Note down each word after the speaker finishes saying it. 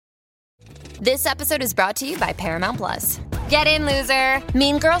This episode is brought to you by Paramount Plus. Get in, loser!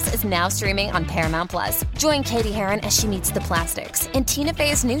 Mean Girls is now streaming on Paramount Plus. Join Katie Heron as she meets the plastics in Tina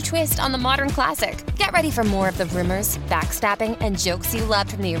Fey's new twist on the modern classic. Get ready for more of the rumors, backstabbing, and jokes you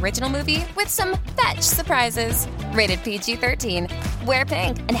loved from the original movie with some fetch surprises. Rated PG-13. Wear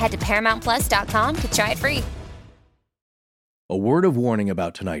pink and head to ParamountPlus.com to try it free. A word of warning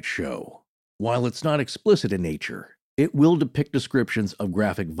about tonight's show. While it's not explicit in nature, it will depict descriptions of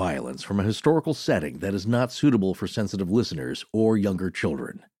graphic violence from a historical setting that is not suitable for sensitive listeners or younger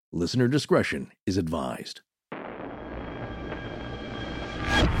children. Listener discretion is advised.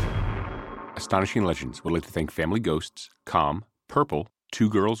 Astonishing Legends would like to thank Family Ghosts, Calm, Purple, Two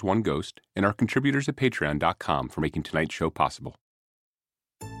Girls, One Ghost, and our contributors at patreon.com for making tonight's show possible.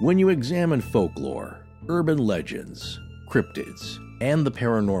 When you examine folklore, urban legends, cryptids, and the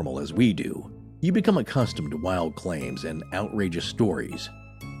paranormal as we do, you become accustomed to wild claims and outrageous stories.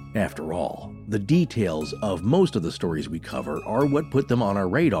 After all, the details of most of the stories we cover are what put them on our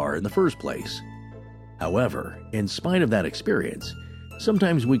radar in the first place. However, in spite of that experience,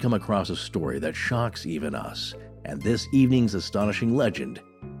 sometimes we come across a story that shocks even us, and this evening's Astonishing Legend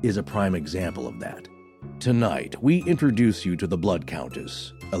is a prime example of that. Tonight, we introduce you to the Blood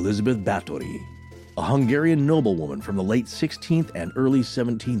Countess, Elizabeth Báthory, a Hungarian noblewoman from the late 16th and early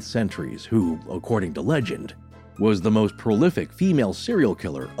 17th centuries who, according to legend, was the most prolific female serial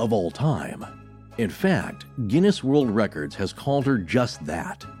killer of all time. In fact, Guinness World Records has called her just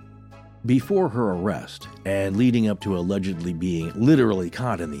that. Before her arrest, and leading up to allegedly being literally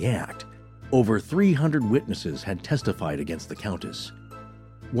caught in the act, over 300 witnesses had testified against the Countess.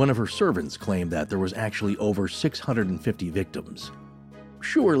 One of her servants claimed that there was actually over 650 victims.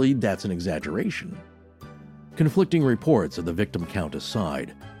 Surely that's an exaggeration. Conflicting reports of the victim count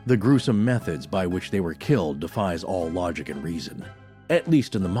aside, the gruesome methods by which they were killed defies all logic and reason, at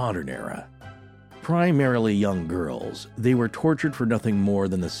least in the modern era. Primarily young girls, they were tortured for nothing more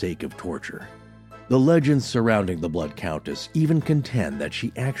than the sake of torture. The legends surrounding the Blood Countess even contend that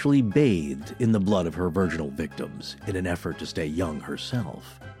she actually bathed in the blood of her virginal victims in an effort to stay young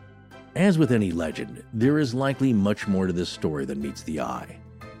herself. As with any legend, there is likely much more to this story than meets the eye.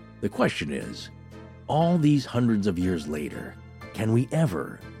 The question is, all these hundreds of years later, can we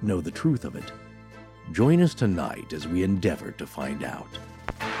ever know the truth of it? Join us tonight as we endeavor to find out.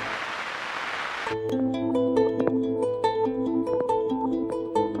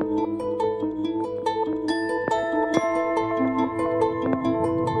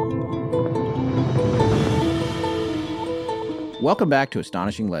 Welcome back to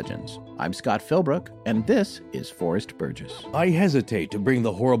Astonishing Legends. I'm Scott Philbrook, and this is Forrest Burgess. I hesitate to bring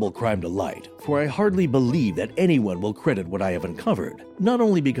the horrible crime to light, for I hardly believe that anyone will credit what I have uncovered, not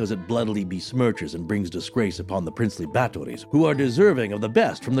only because it bloodily besmirches and brings disgrace upon the princely Báthorys, who are deserving of the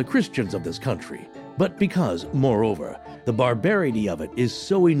best from the Christians of this country, but because, moreover, the barbarity of it is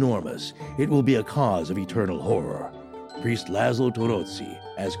so enormous, it will be a cause of eternal horror. Priest Laszlo Torozzi,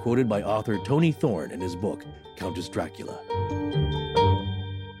 as quoted by author Tony Thorne in his book, Countess Dracula.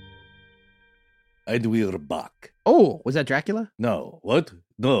 And we're back. Oh, was that Dracula? No, what?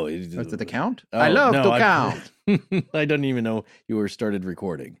 No. Was it the Count? I love to count. I didn't even know you were started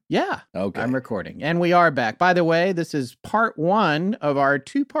recording. Yeah, okay. I'm recording. And we are back. By the way, this is part one of our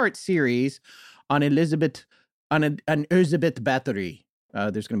two-part series on Elizabeth Báthory.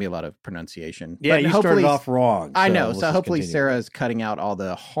 There's going to be a lot of pronunciation. Yeah, but you started off wrong. I know. we'll So just hopefully continue. Sarah is cutting out all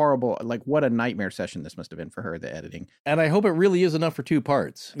the horrible, what a nightmare session this must have been for her, the editing. And I hope it really is enough for two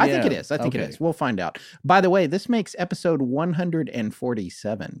parts. I think it is. I think it is. We'll find out. By the way, this makes episode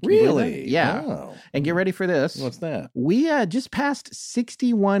 147. Can you believe Really? that? Yeah. Oh. And get ready for this. What's that? We just passed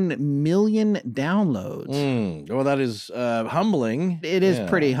 61 million downloads. Well, that is humbling. It is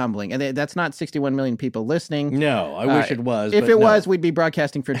pretty humbling. And that's not 61 million people listening. No, I wish it was. If but it no. was, we'd be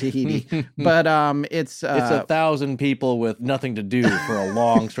broadcasting for Tahiti. But it's 1,000 people with nothing to do for a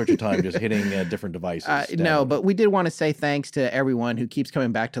long stretch of time, just hitting different devices. No, but we did want to say thanks to everyone who keeps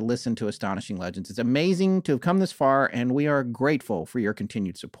coming back to listen to Astonishing Legends. It's amazing to have come this far, and we are grateful for your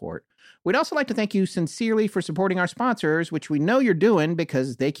continued support. We'd also like to thank you sincerely for supporting our sponsors, which we know you're doing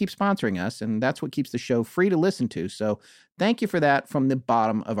because they keep sponsoring us, and that's what keeps the show free to listen to. So thank you for that from the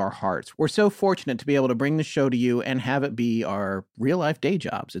bottom of our hearts. We're so fortunate to be able to bring the show to you and have it be our real-life day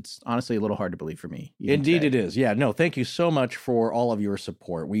jobs. It's honestly a little hard to believe for me. Indeed it is. Yeah, no, thank you so much for all of your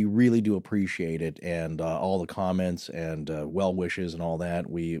support. We really do appreciate it, and all the comments and well wishes and all that.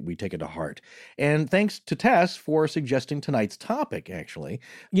 We take it to heart. And thanks to Tess for suggesting tonight's topic, actually.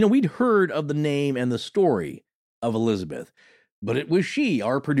 You know, we'd heard of the name and the story of Elizabeth, But it was she,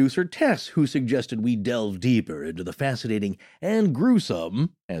 our producer Tess, who suggested we delve deeper into the fascinating and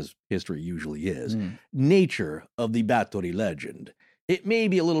gruesome, as history usually is, nature of the Bathory legend. It may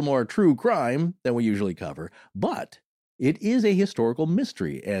be a little more true crime than we usually cover, but it is a historical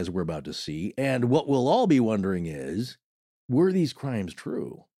mystery, as we're about to see, and what we'll all be wondering is, were these crimes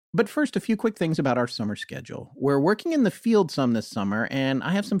true? But first, a few quick things about our summer schedule. We're working in the field some this summer, and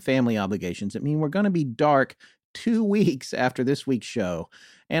I have some family obligations that mean we're going to be dark 2 weeks after this week's show.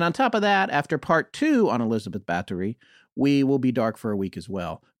 And on top of that, after part 2 on Elizabeth Bathory, we will be dark for a week as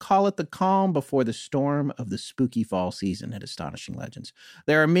well. Call it the calm before the storm of the spooky fall season at Astonishing Legends.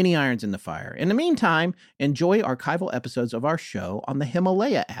 There are many irons in the fire. In the meantime, enjoy archival episodes of our show on the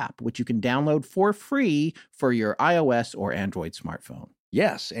Himalaya app, which you can download for free for your iOS or Android smartphone.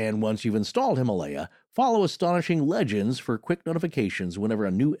 Yes, and once you've installed Himalaya, follow Astonishing Legends for quick notifications whenever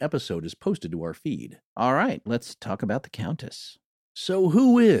a new episode is posted to our feed. All right, let's talk about the Countess. So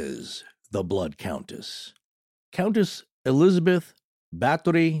who is the Blood Countess? Countess Elizabeth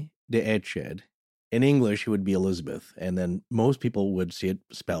Bathory de Etched. In English, it would be Elizabeth, and then most people would see it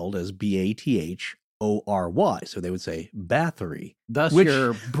spelled as Bathory, so they would say Bathory. Thus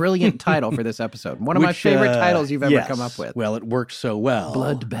your brilliant title for this episode. One of my favorite titles you've ever come up with. Well, it works so well.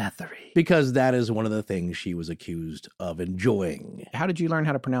 Blood Bathory. Because that is one of the things she was accused of enjoying. How did you learn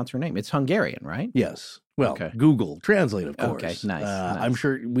how to pronounce her name? It's Hungarian, right? Yes. Well, okay. Google Translate, of course. Okay, nice. I'm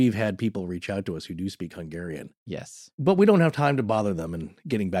sure we've had people reach out to us who do speak Hungarian. Yes. But we don't have time to bother them and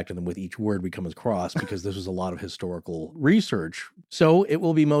getting back to them with each word we come across because this was a lot of historical research. So it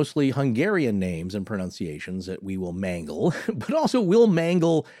will be mostly Hungarian names and pronunciations that we will mangle, but also we'll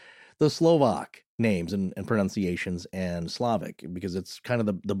mangle the Slovak names and pronunciations and Slavic because it's kind of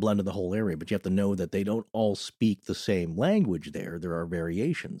the blend of the whole area. But you have to know that they don't all speak the same language there. There are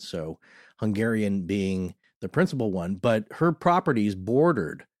variations. So Hungarian being the principal one, but her properties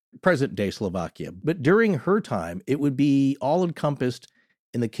bordered present-day Slovakia. But during her time, it would be all encompassed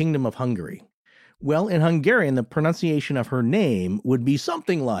in the Kingdom of Hungary. Well, in Hungarian, the pronunciation of her name would be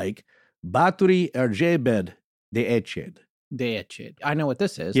something like Bathory Erzsébet de Etched. De Etched. I know what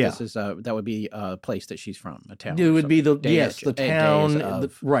this is. Yeah. This is that would be a place that she's from, a town. It would be the Etched. town,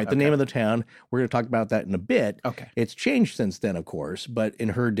 Okay. the name of the town. We're going to talk about that in a bit. Okay. It's changed since then, of course, but in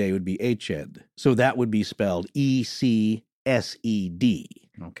her day it would be Etched. So that would be spelled Ecsed.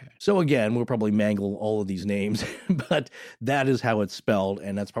 Okay. So again, we'll probably mangle all of these names, but that is how it's spelled,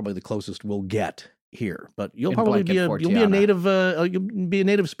 and that's probably the closest we'll get here. But you'll probably be a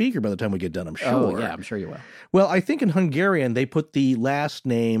native speaker by the time we get done, I'm sure. Oh, yeah, I'm sure you will. Well, I think in Hungarian they put the last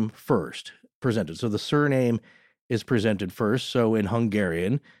name first presented. So the surname is presented first. So in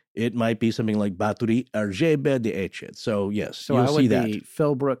Hungarian, it might be something like Bathory Erzsébet de Etched. So yes, So you'll I would see be that.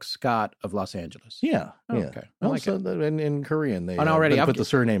 Philbrook Scott of Los Angeles. Yeah. Oh, yeah. okay. I like Also, in Korean, they I've put the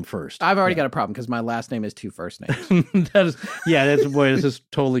surname first. I've already got a problem because my last name is 2 first names. This is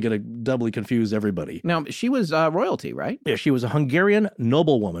totally going to doubly confuse everybody. Now, she was royalty, right? Yeah, she was a Hungarian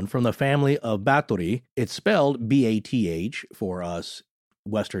noblewoman from the family of Bathory. It's spelled B-A-T-H for us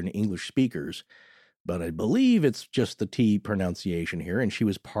Western English speakers, but I believe it's just the T pronunciation here, and she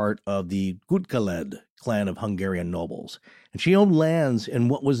was part of the Gutkeled clan of Hungarian nobles. And she owned lands in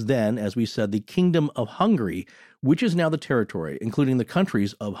what was then, as we said, the Kingdom of Hungary, which is now the territory, including the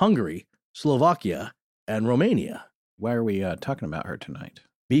countries of Hungary, Slovakia, and Romania. Why are we talking about her tonight?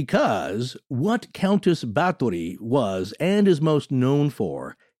 Because what Countess Bathory was and is most known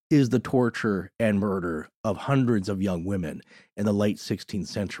for is the torture and murder of hundreds of young women in the late 16th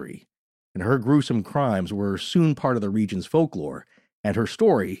century. And her gruesome crimes were soon part of the region's folklore, and her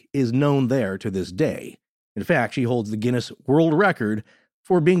story is known there to this day. In fact, she holds the Guinness World Record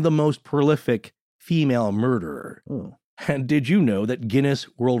for being the most prolific female murderer. Oh. And did you know that Guinness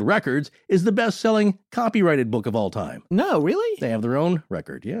World Records is the best-selling copyrighted book of all time? No, really? They have their own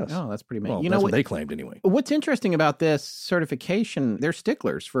record, yes. Oh, that's pretty amazing. Well, that's what they claimed anyway. What's interesting about this certification, they're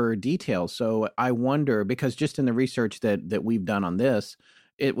sticklers for details. So I wonder, because just in the research that we've done on this,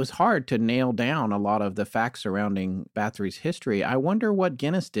 it was hard to nail down a lot of the facts surrounding Bathory's history. I wonder what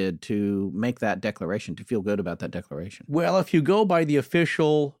Guinness did to make that declaration, to feel good about that declaration. Well, if you go by the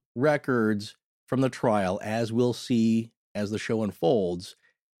official records from the trial, as we'll see as the show unfolds,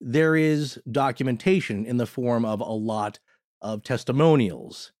 there is documentation in the form of a lot of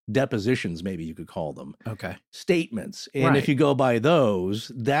testimonials, depositions, maybe you could call them. Okay. Statements. And if you go by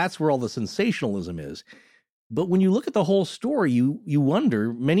those, that's where all the sensationalism is. But when you look at the whole story, you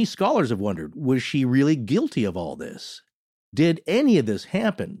wonder, many scholars have wondered, was she really guilty of all this? Did any of this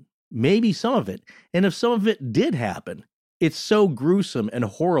happen? Maybe some of it. And if some of it did happen, it's so gruesome and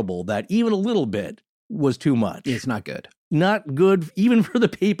horrible that even a little bit was too much. It's not good. not good even for the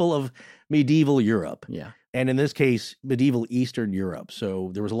people of medieval Europe. Yeah. And in this case, medieval Eastern Europe.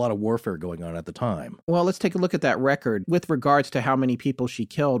 So there was a lot of warfare going on at the time. Well, let's take a look at that record. With regards to how many people she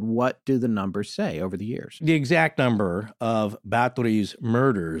killed, what do the numbers say over the years? The exact number of Bathory's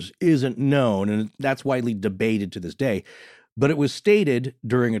murders isn't known, and that's widely debated to this day. But it was stated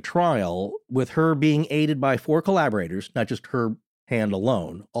during a trial with her being aided by 4 collaborators, not just her hand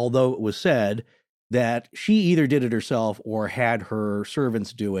alone, although it was said that she either did it herself or had her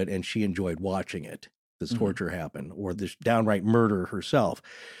servants do it, and she enjoyed watching it. This torture happened, or this downright murder herself.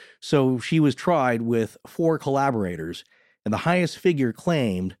 So she was tried with 4 collaborators, and the highest figure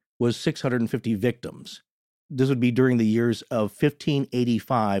claimed was 650 victims. This would be during the years of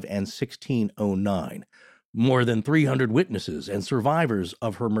 1585 and 1609. More than 300 witnesses and survivors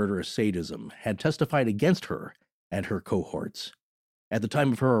of her murderous sadism had testified against her and her cohorts. At the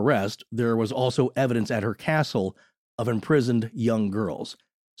time of her arrest, there was also evidence at her castle of imprisoned young girls,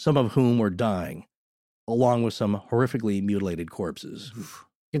 some of whom were dying, along with some horrifically mutilated corpses. You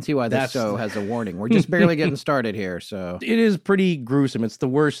can see why this show has a warning. We're just barely getting started here, so... It is pretty gruesome. It's the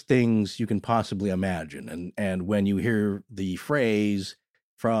worst things you can possibly imagine. And when you hear the phrase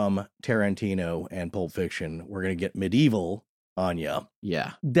from Tarantino and Pulp Fiction, we're going to get medieval on you.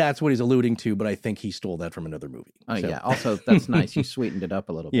 Yeah. That's what he's alluding to, but I think he stole that from another movie. Oh, so. Yeah. Also, that's nice. You sweetened it up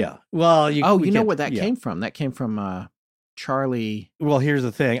a little bit. Yeah. Well, you know where that came from? That came from... Charlie. Well, here's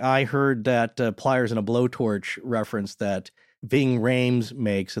the thing. I heard that Pliers and a Blowtorch reference that Ving Rhames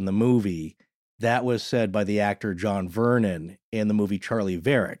makes in the movie, that was said by the actor John Vernon in the movie Charlie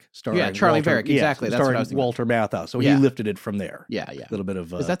Varick. Charlie Varick, exactly. That's what I was thinking. Walter Matthau. So he lifted it from there. Yeah. A little bit of...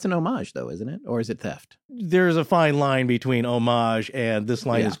 Because that's an homage, though, isn't it? Or is it theft? There's a fine line between homage and this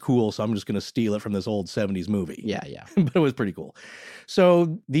line is cool, so I'm just going to steal it from this old 70s movie. Yeah. But it was pretty cool.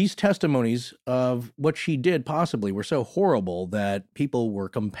 So these testimonies of what she did possibly were so horrible that people were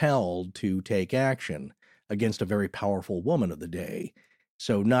compelled to take action against a very powerful woman of the day.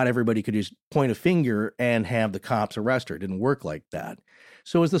 So not everybody could just point a finger and have the cops arrest her. It didn't work like that.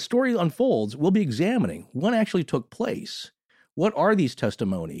 So as the story unfolds, we'll be examining what actually took place. What are these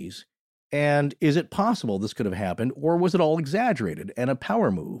testimonies? And is it possible this could have happened, or was it all exaggerated and a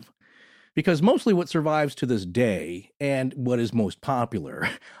power move? Because mostly what survives to this day, and what is most popular,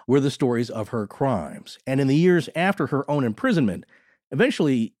 were the stories of her crimes. And in the years after her own imprisonment,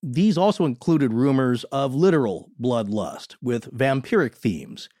 eventually, these also included rumors of literal bloodlust with vampiric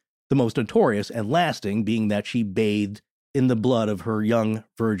themes, the most notorious and lasting being that she bathed in the blood of her young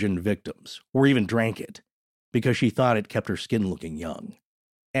virgin victims, or even drank it, because she thought it kept her skin looking young.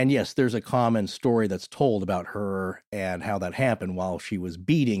 And yes, there's a common story that's told about her and how that happened while she was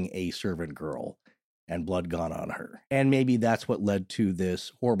beating a servant girl and blood got on her. And maybe that's what led to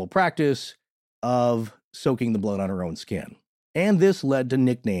this horrible practice of soaking the blood on her own skin. And this led to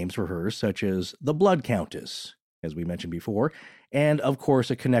nicknames for her, such as the Blood Countess, as we mentioned before, and of course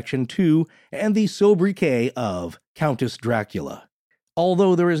a connection to and the sobriquet of Countess Dracula.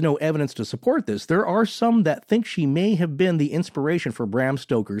 Although there is no evidence to support this, there are some that think she may have been the inspiration for Bram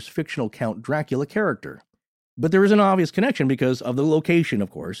Stoker's fictional Count Dracula character. But there is an obvious connection because of the location,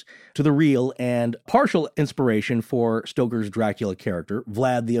 of course, to the real and partial inspiration for Stoker's Dracula character,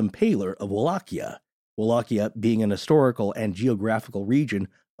 Vlad the Impaler of Wallachia. Wallachia being an historical and geographical region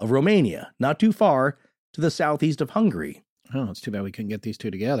of Romania, not too far to the southeast of Hungary. Oh, it's too bad we couldn't get these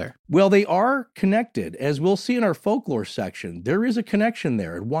two together. Well, they are connected. As we'll see in our folklore section, there is a connection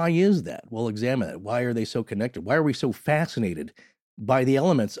there. And why is that? We'll examine it. Why are they so connected? Why are we so fascinated by the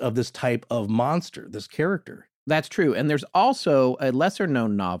elements of this type of monster, this character? That's true. And there's also a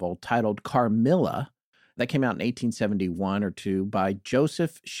lesser-known novel titled Carmilla that came out in 1871 or two by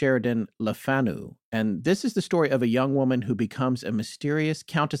Joseph Sheridan Le Fanu. And this is the story of a young woman who becomes a mysterious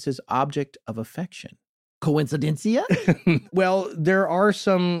countess's object of affection. Coincidencia? Well, there are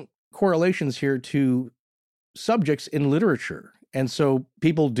some correlations here to subjects in literature. And so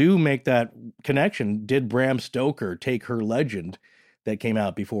people do make that connection. Did Bram Stoker take her legend that came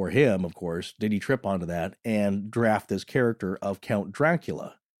out before him, of course? Did he trip onto that and draft this character of Count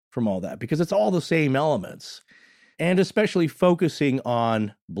Dracula from all that? Because it's all the same elements. And especially focusing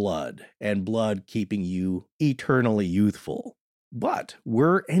on blood and blood keeping you eternally youthful. But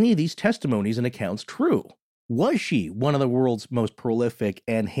were any of these testimonies and accounts true? Was she one of the world's most prolific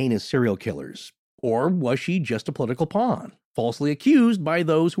and heinous serial killers? Or was she just a political pawn, falsely accused by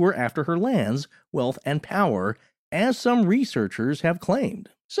those who were after her lands, wealth, and power, as some researchers have claimed?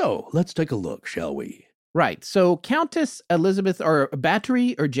 So let's take a look, shall we? Right. So Countess Elizabeth or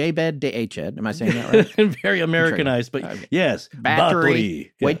Bathory or Jabed de Ached. Am I saying that right? Very Americanized, but yes.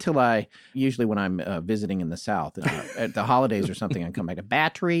 Bathory. Yeah. Wait till usually when I'm visiting in the South, at the holidays or something, I come back to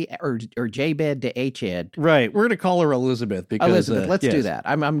Bathory or Jabed de Ached. Right. We're going to call her Elizabeth because... Elizabeth. Let's yes. do that.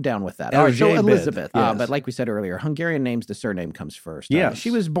 I'm down with that. Or All right, so Jabed, Elizabeth. yes. But like we said earlier, Hungarian names, the surname comes first. Yes.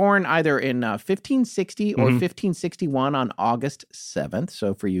 She was born either in 1560 or 1561 on August 7th.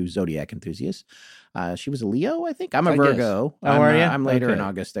 So for you Zodiac enthusiasts. She was a Leo, I think. I'm a Virgo. Oh, are you? I'm later in Okay.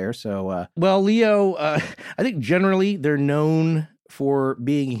 August there. So, Well, Leo, I think generally they're known for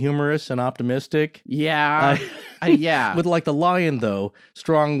being humorous and optimistic. yeah. Yeah. With like the lion, though,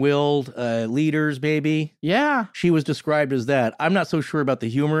 strong-willed leaders, maybe. Yeah. She was described as that. I'm not so sure about the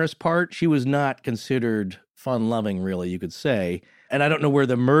humorous part. She was not considered fun-loving, really, you could say. And I don't know where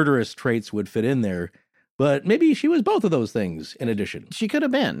the murderous traits would fit in there. But maybe she was both of those things in addition. She could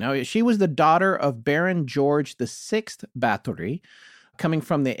have been. Now, she was the daughter of Baron George VI Bathory, coming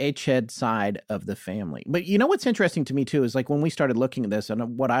from the Ached side of the family. But you know what's interesting to me, too, is like when we started looking at this,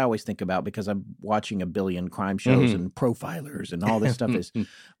 and what I always think about, because I'm watching a billion crime shows and profilers and all this stuff, is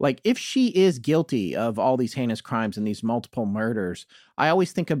like if she is guilty of all these heinous crimes and these multiple murders, I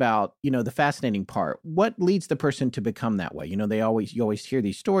always think about, the fascinating part. What leads the person to become that way? You always hear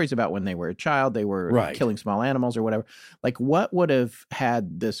these stories about when they were a child, they were killing small animals or whatever. Like what would have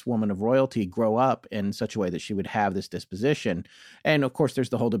had this woman of royalty grow up in such a way that she would have this disposition? And of course, there's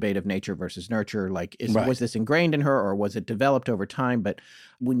the whole debate of nature versus nurture. Like, was this ingrained in her or was it developed over time? But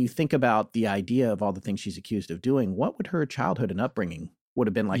when you think about the idea of all the things she's accused of doing, what would her childhood and upbringing would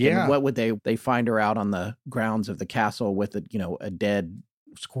have been like? Yeah. And what would they find her out on the grounds of the castle with a dead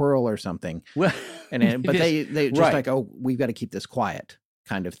squirrel or something? Well, but they just like, oh, we've got to keep this quiet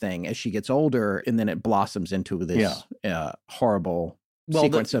kind of thing as she gets older, and then it blossoms into this horrible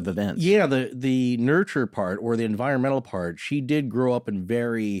sequence of events. Yeah, the nurture part or the environmental part, she did grow up in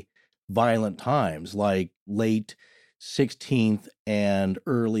very violent times, like late 16th and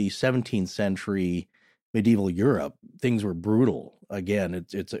early 17th century medieval Europe. Things were brutal. Again,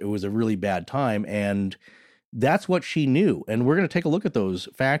 it was a really bad time, and that's what she knew. And we're going to take a look at those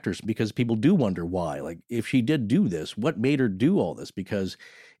factors because people do wonder why. Like, if she did do this, what made her do all this? Because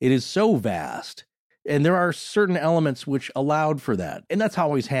it is so vast. And there are certain elements which allowed for that. And that's how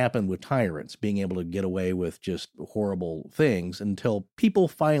always happened with tyrants, being able to get away with just horrible things until people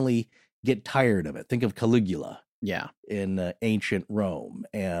finally get tired of it. Think of Caligula. Yeah. In ancient Rome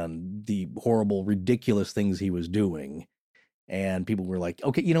and the horrible, ridiculous things he was doing. And people were like,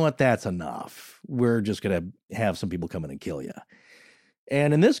 okay, you know what? That's enough. We're just going to have some people come in and kill you.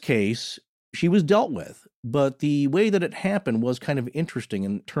 And in this case, she was dealt with. But the way that it happened was kind of interesting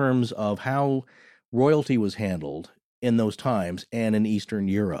in terms of how royalty was handled in those times and in Eastern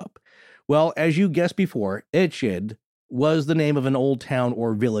Europe. Well, as you guessed before, Ached was the name of an old town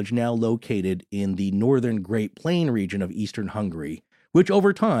or village now located in the northern Great Plain region of eastern Hungary, which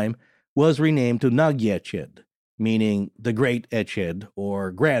over time was renamed to Nagyeched, meaning the Great Ached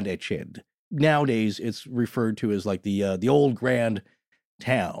or Grand Ached. Nowadays, it's referred to as like the old grand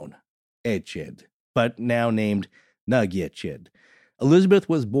town, Ached, but now named Nagyeched. Elizabeth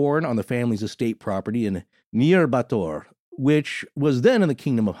was born on the family's estate property in Nyírbátor, which was then in the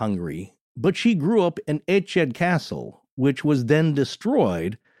Kingdom of Hungary, but she grew up in Ached Castle, which was then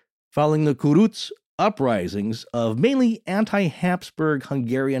destroyed following the Kuruc uprisings of mainly anti-Habsburg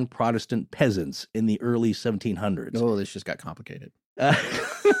Hungarian Protestant peasants in the early 1700s. Oh, this just got complicated.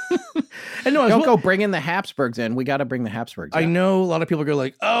 And no, don't go bringing the Habsburgs in. We got to bring the Habsburgs I out. know a lot of people go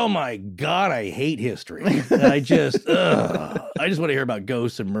like, oh my God, I hate history. And I just want to hear about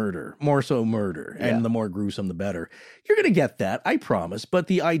ghosts and murder, more so murder. And the more gruesome, the better. You're going to get that, I promise. But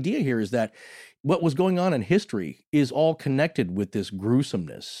the idea here is that what was going on in history is all connected with this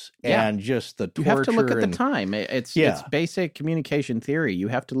gruesomeness and just the torture. You have to look at the time. It's basic communication theory. You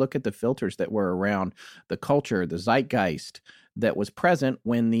have to look at the filters that were around, the culture, the zeitgeist that was present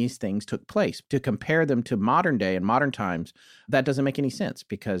when these things took place. To compare them to modern day and modern times, that doesn't make any sense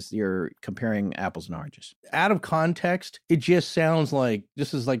because you're comparing apples and oranges. Out of context, it just sounds like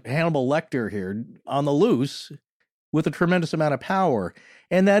this is like Hannibal Lecter here on the loose with a tremendous amount of power.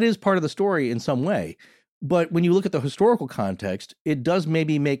 And that is part of the story in some way. But when you look at the historical context, it does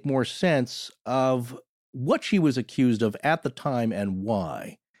maybe make more sense of what she was accused of at the time and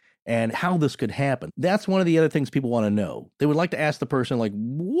why, and how this could happen. That's one of the other things people want to know. They would like to ask the person, like,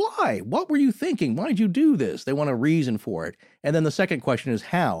 why? What were you thinking? Why did you do this? They want a reason for it. And then the second question is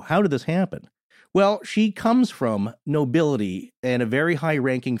how? How did this happen? Well, she comes from nobility and a very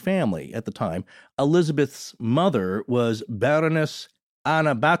high-ranking family at the time. Elizabeth's mother was Baroness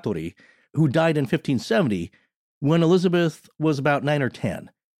Anna Bathory, who died in 1570 when Elizabeth was about 9 or 10.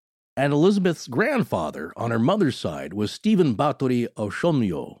 And Elizabeth's grandfather on her mother's side was Stephen Báthory of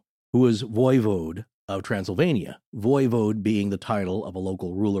Szolnok, who was voivode of Transylvania, voivode being the title of a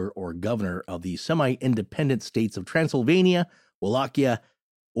local ruler or governor of the semi-independent states of Transylvania, Wallachia,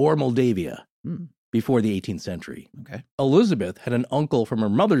 or Moldavia before the 18th century. Okay. Elizabeth had an uncle from her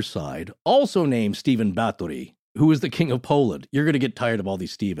mother's side, also named Stephen Báthory, who was the king of Poland. You're going to get tired of all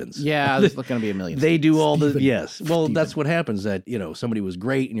these Stevens. Yeah, there's going to be a million. They do all Stephen. the, yes. Well, Stephen. That's what happens, that, somebody was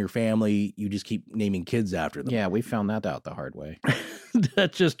great in your family, you just keep naming kids after them. Yeah, we found that out the hard way.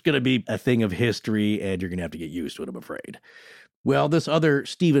 That's just going to be a thing of history, and you're going to have to get used to it, I'm afraid. Well, this other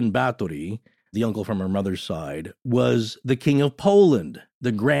Stephen Báthory, the uncle from her mother's side, was the king of Poland,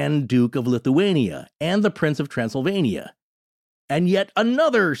 the Grand Duke of Lithuania, and the Prince of Transylvania. And yet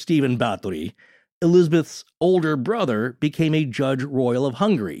another Stephen Báthory, Elizabeth's older brother, became a Judge Royal of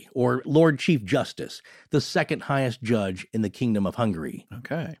Hungary, or Lord Chief Justice, the second highest judge in the Kingdom of Hungary.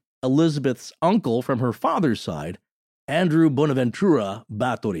 Okay. Elizabeth's uncle from her father's side, Andrew Bonaventura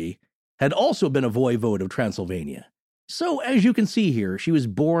Báthory, had also been a voivode of Transylvania. So, as you can see here, she was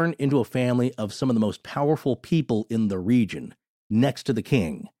born into a family of some of the most powerful people in the region, next to the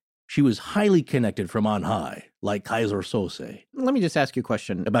king. She was highly connected from on high, like Kaiser Soze. Let me just ask you a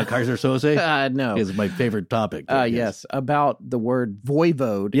question. About Kaiser Soze? No. Is my favorite topic. Yes, about the word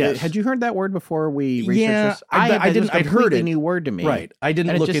voivode. Yes. Had you heard that word before we researched this? I didn't. I'd heard it. New word to me. Right. I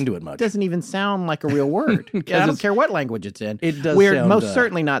didn't look into it much. It doesn't even sound like a real word. I don't care what language it's in. It does. We're sound, most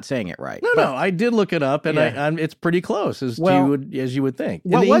certainly not saying it right. No. I did look it up, and it's pretty close as you would think.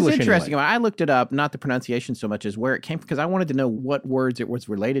 What was interesting about it, I looked it up, not the pronunciation so much as where it came from, because I wanted to know what words it was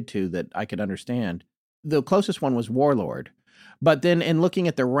related to that I could understand. The closest one was warlord. But then in looking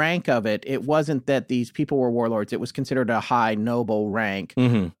at the rank of it, it wasn't that these people were warlords. It was considered a high noble rank,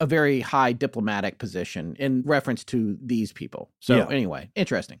 a very high diplomatic position in reference to these people. So anyway,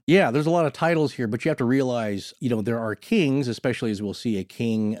 interesting. Yeah, there's a lot of titles here, but you have to realize, there are kings, especially as we'll see a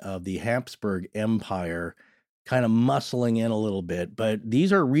king of the Habsburg Empire kind of muscling in a little bit. But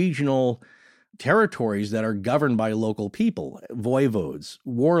these are regional territories that are governed by local people, voivodes,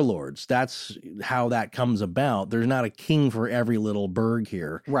 warlords. That's how that comes about. There's not a king for every little burg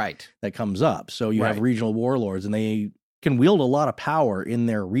here that comes up. So you have regional warlords, and they can wield a lot of power in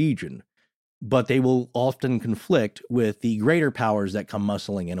their region, but they will often conflict with the greater powers that come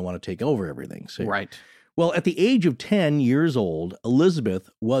muscling in and want to take over everything. So, well, at the age of 10 years old,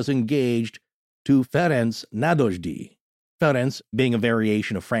 Elizabeth was engaged to Ferenc Nadosdy, Ferenc being a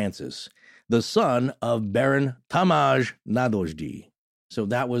variation of Francis, the son of Baron Tamás Nadosdy. So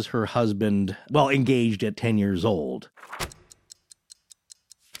that was her husband, engaged at 10 years old.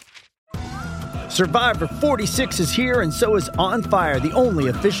 Survivor 46 is here, and so is On Fire, the only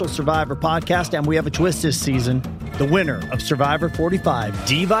official Survivor podcast, and we have a twist this season. The winner of Survivor 45,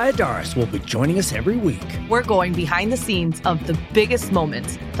 Dee Valladares, will be joining us every week. We're going behind the scenes of the biggest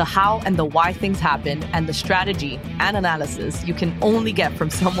moments, the how and the why things happen, and the strategy and analysis you can only get from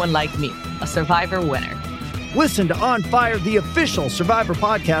someone like me, a Survivor winner. Listen to On Fire, the official Survivor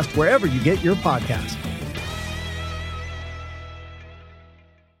podcast, wherever you get your podcast.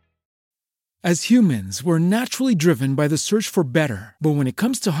 As humans, we're naturally driven by the search for better. But when it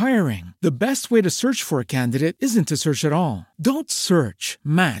comes to hiring, the best way to search for a candidate isn't to search at all. Don't search,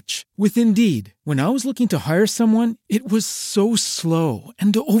 match with Indeed. When I was looking to hire someone, it was so slow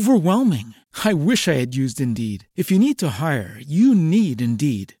and overwhelming. I wish I had used Indeed. If you need to hire, you need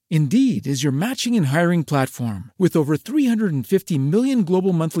Indeed. Indeed is your matching and hiring platform with over 350 million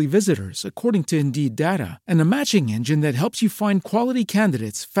global monthly visitors, according to Indeed data, and a matching engine that helps you find quality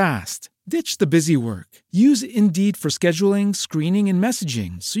candidates fast. Ditch the busy work. Use Indeed for scheduling, screening, and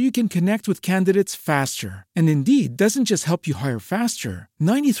messaging so you can connect with candidates faster. And Indeed doesn't just help you hire faster.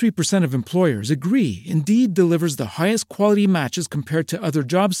 93% of employers agree Indeed delivers the highest quality matches compared to other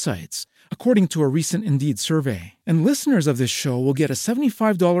job sites, according to a recent Indeed survey. And listeners of this show will get a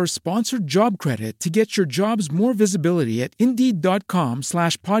 $75 sponsored job credit to get your jobs more visibility at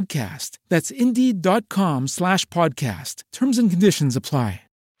Indeed.com/podcast. That's Indeed.com/podcast. Terms and conditions apply.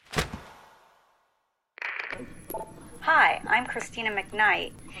 Hi, I'm Christina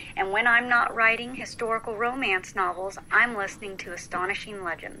McKnight, and when I'm not writing historical romance novels, I'm listening to Astonishing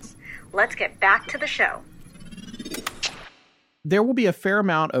Legends. Let's get back to the show. There will be a fair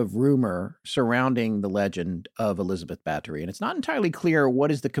amount of rumor surrounding the legend of Elizabeth Báthory, and it's not entirely clear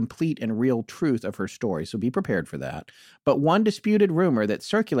what is the complete and real truth of her story, so be prepared for that. But one disputed rumor that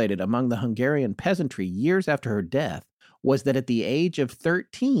circulated among the Hungarian peasantry years after her death was that at the age of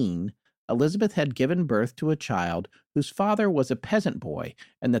 13, Elizabeth had given birth to a child whose father was a peasant boy,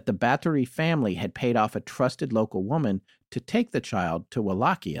 and that the Bathory family had paid off a trusted local woman to take the child to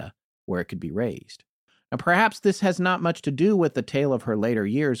Wallachia, where it could be raised. Now, perhaps this has not much to do with the tale of her later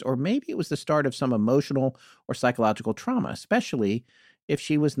years, or maybe it was the start of some emotional or psychological trauma, especially if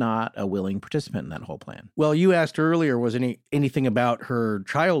she was not a willing participant in that whole plan. Well, you asked earlier, was anything about her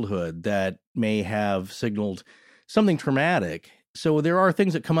childhood that may have signaled something traumatic? So there are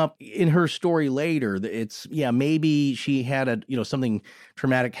things that come up in her story later. It's, maybe she had something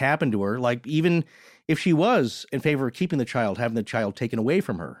traumatic happen to her. Like even if she was in favor of keeping the child, having the child taken away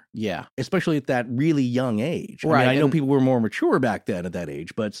from her. Yeah. Especially at that really young age. Right. I know people were more mature back then at that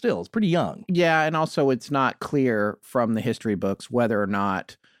age, but still, it's pretty young. Yeah, and also it's not clear from the history books whether or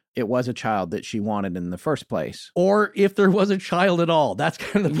not it was a child that she wanted in the first place. Or if there was a child at all. That's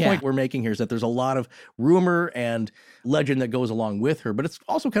kind of the point we're making here, is that there's a lot of rumor and legend that goes along with her, but it's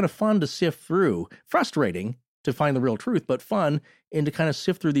also kind of fun to sift through. Frustrating to find the real truth, but fun, and to kind of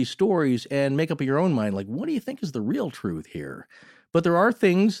sift through these stories and make up your own mind, like, what do you think is the real truth here? But there are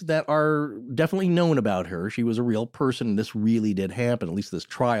things that are definitely known about her. She was a real person. This really did happen. At least this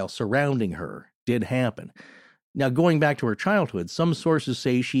trial surrounding her did happen. Now, going back to her childhood, some sources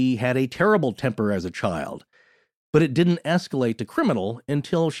say she had a terrible temper as a child, but it didn't escalate to criminal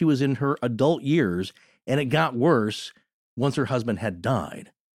until she was in her adult years, and it got worse once her husband had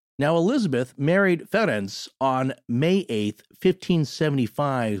died. Now, Elizabeth married Ferenc on May 8th,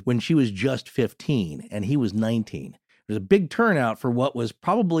 1575, when she was just 15, and he was 19. There's a big turnout for what was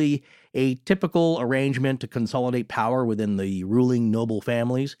probably a typical arrangement to consolidate power within the ruling noble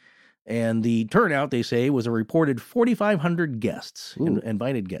families. And the turnout, they say, was a reported 4,500 guests,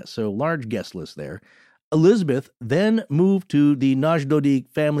 invited guests, so large guest list there. Elizabeth then moved to the Nagydodi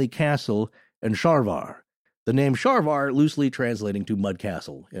family castle in Sarvar. The name Sarvar loosely translating to mud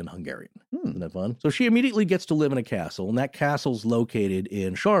castle in Hungarian. Isn't that fun? So she immediately gets to live in a castle, and that castle's located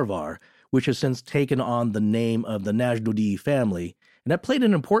in Sarvar, which has since taken on the name of the Nagydodi family, and that played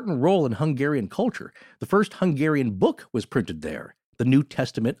an important role in Hungarian culture. The first Hungarian book was printed there, the New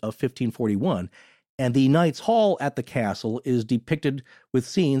Testament of 1541, and the Knight's Hall at the castle is depicted with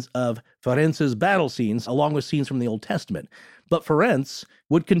scenes of Ferenc's battle scenes, along with scenes from the Old Testament. But Ferenc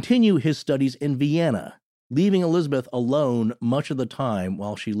would continue his studies in Vienna, leaving Elizabeth alone much of the time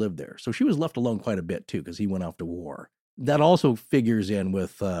while she lived there. So she was left alone quite a bit, too, because he went off to war. That also figures in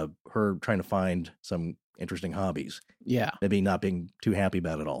with her trying to find some interesting hobbies. Yeah. Maybe not being too happy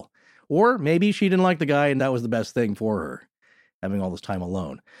about it all. Or maybe she didn't like the guy and that was the best thing for her, having all this time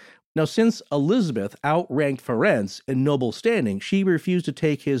alone. Now, since Elizabeth outranked Ferenc in noble standing, she refused to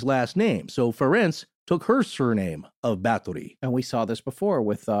take his last name. So Ferenc took her surname of Bathory. And we saw this before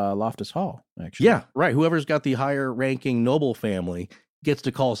with Loftus Hall, actually. Yeah, right. Whoever's got the higher ranking noble family gets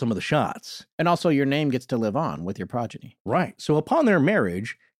to call some of the shots. And also your name gets to live on with your progeny. Right. So upon their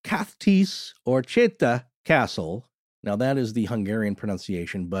marriage, Kathtis or Cheta Castle, now that is the Hungarian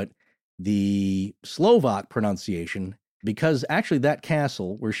pronunciation, but the Slovak pronunciation, because actually that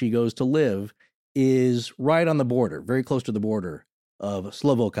castle where she goes to live is right on the border, very close to the border of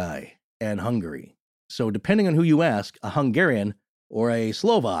Slovakia and Hungary. So depending on who you ask, a Hungarian or a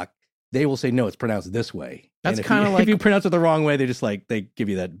Slovak, they will say, no, it's pronounced this way. That's kind of like... If you pronounce it the wrong way, they give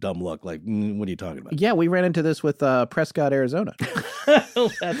you that dumb look, like, what are you talking about? Yeah, we ran into this with Prescott, Arizona.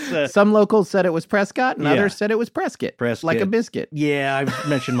 Some locals said it was Prescott, and others said it was Prescott. Like a biscuit. Yeah, I've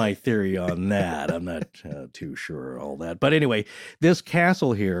mentioned my theory on that. I'm not too sure all that. But anyway, this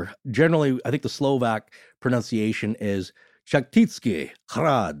castle here, generally, I think the Slovak pronunciation is Čaktitsky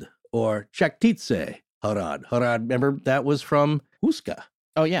Hrad, or Čaktice Hrad. Hrad, remember, that was from Huska.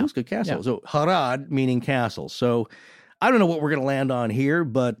 Oh, yeah. Huska Castle. Yeah. So Hrad meaning castle. So I don't know what we're going to land on here,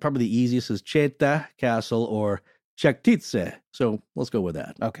 but probably the easiest is Cheta Castle or Čaktice. So let's go with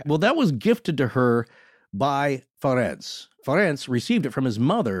that. Okay. Well, that was gifted to her by Ferenc. Ferenc received it from his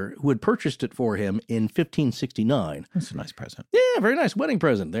mother, who had purchased it for him in 1569. That's a nice present. Yeah, very nice wedding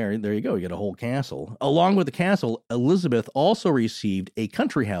present. There you go. You get a whole castle. Along with the castle, Elizabeth also received a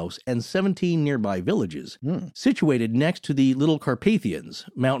country house and 17 nearby villages, situated next to the Little Carpathians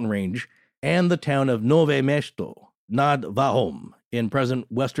mountain range and the town of Nove Mesto nad Váhom in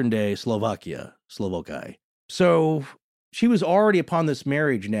present western-day Slovakia. So she was already upon this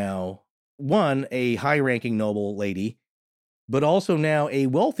marriage now, one, a high-ranking noble lady, but also now a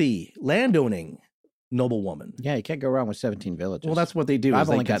wealthy, landowning noblewoman. Yeah, you can't go wrong with 17 villages. Well, that's what they do. I've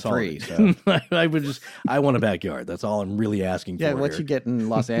only got 3. So. I want a backyard. That's all I'm really asking for. Yeah, what here. you get in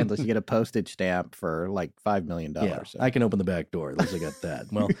Los Angeles, you get a postage stamp for like $5 million. Yeah, so. I can open the back door. At least I got that.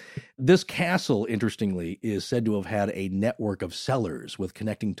 Well, This castle, interestingly, is said to have had a network of cellars with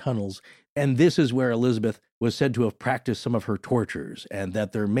connecting tunnels, and this is where Elizabeth was said to have practiced some of her tortures, and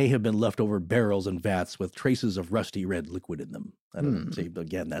that there may have been leftover barrels and vats with traces of rusty red liquid in them. I don't see,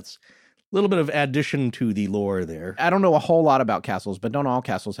 again, that's a little bit of addition to the lore there. I don't know a whole lot about castles, but don't all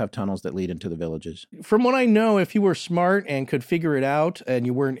castles have tunnels that lead into the villages? From what I know, if you were smart and could figure it out, and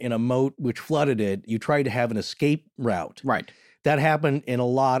you weren't in a moat which flooded it, you tried to have an escape route. Right. That happened in a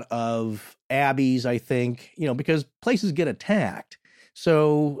lot of abbeys, I think, because places get attacked.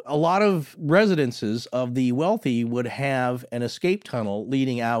 So a lot of residences of the wealthy would have an escape tunnel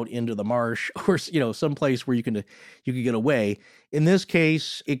leading out into the marsh or, some place where you could get away. In this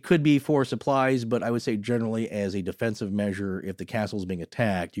case, it could be for supplies, but I would say generally as a defensive measure, if the castle's being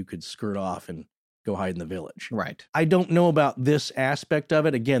attacked, you could skirt off and go hide in the village. Right. I don't know about this aspect of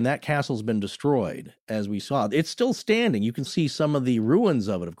it. Again, that castle's been destroyed, as we saw. It's still standing. You can see some of the ruins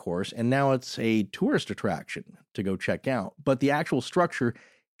of it, of course, and now it's a tourist attraction to go check out. But the actual structure,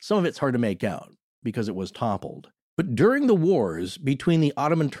 some of it's hard to make out because it was toppled. But during the wars between the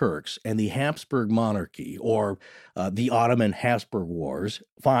Ottoman Turks and the Habsburg monarchy, or the Ottoman-Habsburg Wars,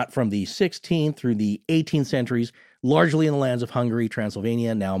 fought from the 16th through the 18th centuries, largely in the lands of Hungary,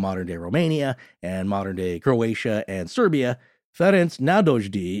 Transylvania, now modern-day Romania, and modern-day Croatia and Serbia, Ferenc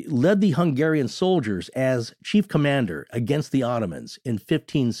Nadojdi led the Hungarian soldiers as chief commander against the Ottomans in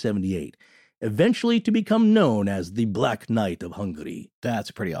 1578, eventually to become known as the Black Knight of Hungary. That's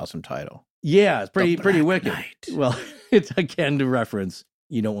a pretty awesome title. Yeah, it's pretty wicked. Knight. Well, it's again to reference,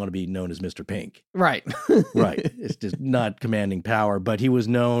 you don't want to be known as Mr. Pink. Right. Right. It's just not commanding power, but he was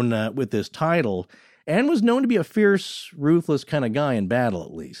known with this title and was known to be a fierce, ruthless kind of guy in battle,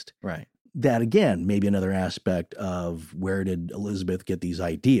 at least. Right. That, again, maybe another aspect of where did Elizabeth get these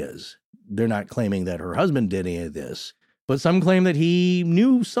ideas. They're not claiming that her husband did any of this, but some claim that he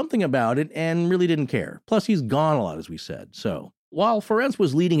knew something about it and really didn't care. Plus, he's gone a lot, as we said. So while Ferenc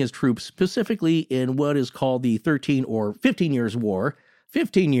was leading his troops specifically in what is called the 13 or 15 Years' War,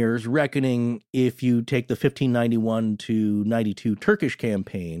 15 years reckoning if you take the 1591 to 92 Turkish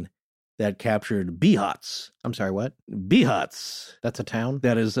campaign that captured Bihac. I'm sorry, what? Bihac. That's a town?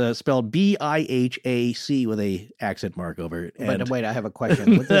 That is spelled B-I-H-A-C with a accent mark over it. But wait, I have a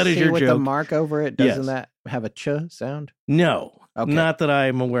question. With that the is C your with joke. the mark over it, doesn't Yes. that have a ch sound? No, Okay. not that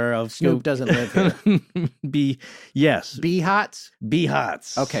I'm aware of. Snoop doesn't live here. Yes. Bihac?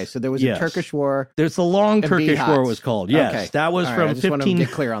 Bihac. Okay, so there was Yes. a Turkish war. There's the long and Turkish Bihac. war was called. Yes, Okay. that was All right, from I just want to 15...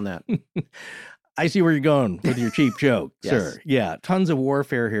 get clear on that. I see where you're going with your cheap joke, Yes. sir. Yeah, tons of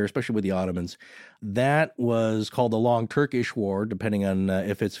warfare here, especially with the Ottomans. That was called the Long Turkish War, depending on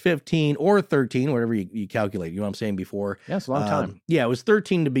if it's 15 or 13, whatever you calculate. You know what I'm saying before? Yeah, it's a long time. Yeah, it was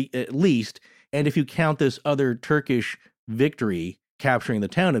 13 to be at least. And if you count this other Turkish victory capturing the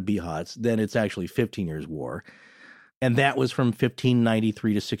town of Bihac, then it's actually 15 Years' War. And that was from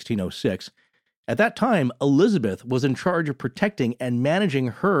 1593 to 1606. At that time, Elizabeth was in charge of protecting and managing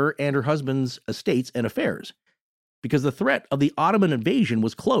her and her husband's estates and affairs, because the threat of the Ottoman invasion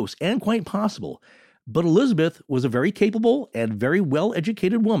was close and quite possible. But Elizabeth was a very capable and very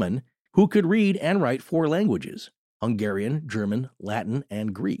well-educated woman who could read and write 4 languages: Hungarian, German, Latin,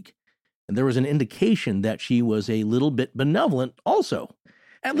 and Greek. And there was an indication that she was a little bit benevolent also,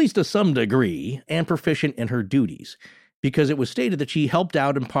 at least to some degree, and proficient in her duties, because it was stated that she helped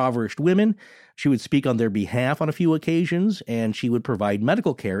out impoverished women, she would speak on their behalf on a few occasions, and she would provide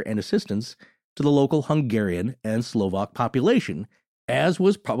medical care and assistance to the local Hungarian and Slovak population, as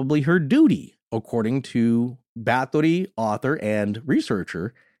was probably her duty, according to Báthory author and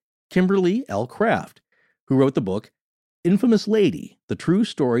researcher Kimberly L. Craft, who wrote the book Infamous Lady, The True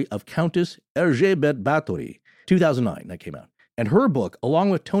Story of Countess Erzsébet Báthory, 2009, that came out. And her book, along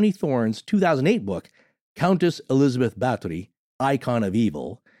with Tony Thorne's 2008 book, Countess Elizabeth Báthory, Icon of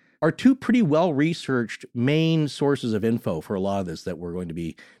Evil, are 2 pretty well-researched main sources of info for a lot of this that we're going to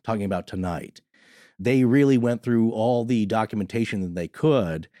be talking about tonight. They really went through all the documentation that they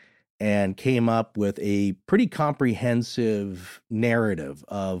could and came up with a pretty comprehensive narrative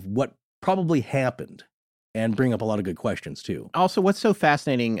of what probably happened, and bring up a lot of good questions, too. Also, what's so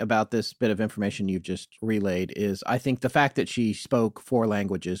fascinating about this bit of information you've just relayed is, I think, the fact that she spoke 4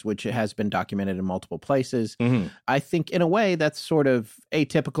 languages, which has been documented in multiple places. Mm-hmm. I think, in a way, that's sort of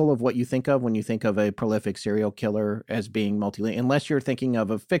atypical of what you think of when you think of a prolific serial killer as being multilingual, unless you're thinking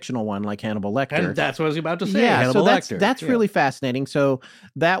of a fictional one like Hannibal Lecter. And that's what I was about to say, yeah, Hannibal so Lecter. that's really fascinating. So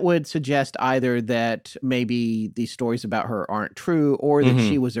that would suggest either that maybe these stories about her aren't true, or that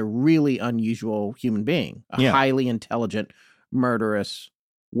she was a really unusual human being, a highly intelligent, murderous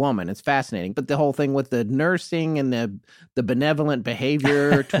woman. It's fascinating. But the whole thing with the nursing and the benevolent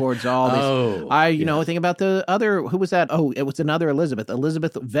behavior towards all this. You know, think about the other, who was that? Oh, it was another Elizabeth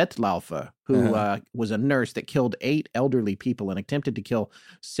Vettlaufer, who was a nurse that killed 8 elderly people and attempted to kill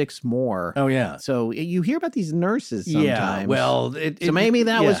 6 more. Oh, yeah. So you hear about these nurses sometimes. Yeah, well. So maybe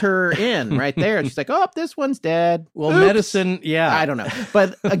that was her in right there. She's like, oh, this one's dead. Well, Oops. medicine, yeah. I don't know.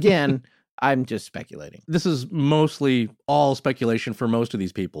 But again, I'm just speculating. This is mostly all speculation for most of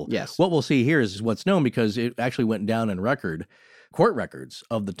these people. Yes. What we'll see here is what's known because it actually went down in court records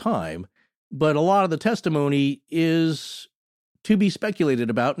of the time. But a lot of the testimony is to be speculated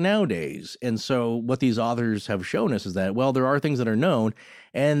about nowadays. And so what these authors have shown us is that, well, there are things that are known.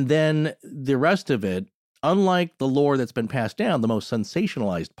 And then the rest of it, unlike the lore that's been passed down, the most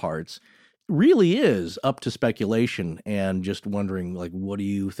sensationalized parts, really is up to speculation and just wondering, like, what do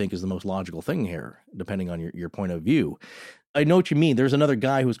you think is the most logical thing here, depending on your point of view. I know what you mean. There's another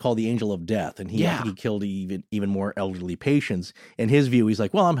guy who's called the Angel of Death, and he killed even more elderly patients. In his view, he's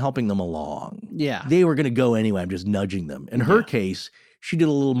like, well, I'm helping them along. Yeah. They were going to go anyway. I'm just nudging them. In her case, she did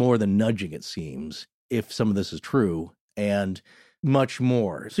a little more than nudging, it seems, if some of this is true, and much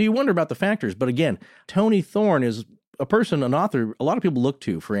more. So you wonder about the factors. But again, Toni Thorne is a person, an author, a lot of people look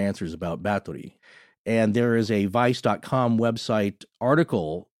to for answers about Bathory. And there is a Vice.com website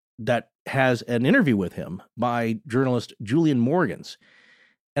article that has an interview with him by journalist Julian Morgans.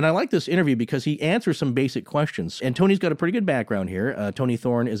 And I like this interview because he answers some basic questions. And Tony's got a pretty good background here. Toni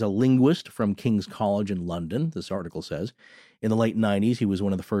Thorne is a linguist from King's College in London, this article says. In the late 90s, he was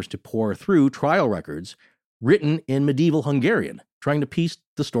one of the first to pore through trial records written in medieval Hungarian, trying to piece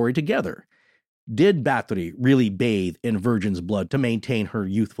the story together. Did Bathory really bathe in virgin's blood to maintain her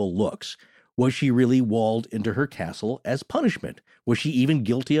youthful looks? Was she really walled into her castle as punishment? Was she even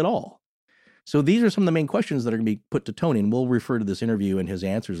guilty at all? So these are some of the main questions that are going to be put to Tony, and we'll refer to this interview and his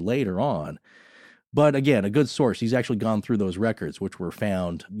answers later on. But again, a good source. He's actually gone through those records, which were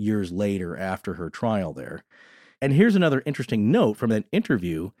found years later after her trial there. And here's another interesting note from an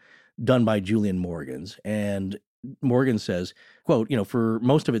interview done by Julian Morgans. And Morgan says, quote, for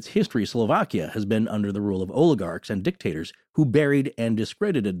most of its history, Slovakia has been under the rule of oligarchs and dictators who buried and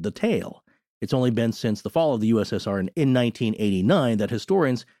discredited the tale. It's only been since the fall of the USSR in 1989 that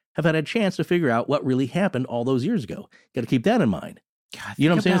historians have had a chance to figure out what really happened all those years ago. Got to keep that in mind. God, you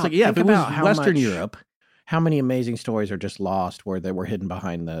know what I'm saying? It's like, if it was Western Europe. How many amazing stories are just lost where they were hidden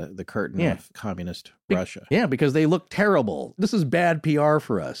behind the curtain of communist Russia? Yeah, because they look terrible. This is bad PR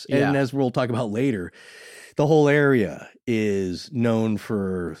for us. And as we'll talk about later, the whole area is known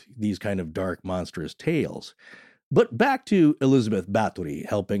for these kind of dark, monstrous tales. But back to Elizabeth Bathory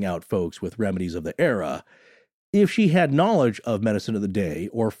helping out folks with remedies of the era. If she had knowledge of medicine of the day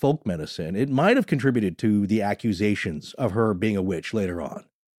or folk medicine, it might have contributed to the accusations of her being a witch later on.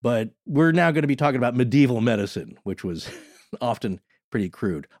 But we're now going to be talking about medieval medicine, which was often pretty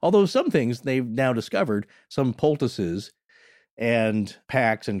crude. Although some things they've now discovered, some poultices and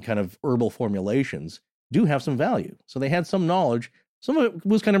packs and kind of herbal formulations do have some value. So they had some knowledge. Some of it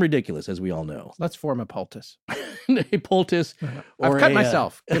was kind of ridiculous, as we all know. Let's form a poultice. A poultice. I've cut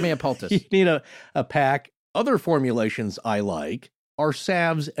myself. Give me a poultice. You need a pack. Other formulations I like are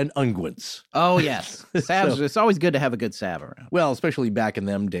salves and unguents. Oh, yes. Salves. It's always good to have a good salve around. Well, especially back in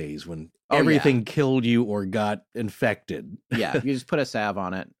them days when everything killed you or got infected. Yeah, you just put a salve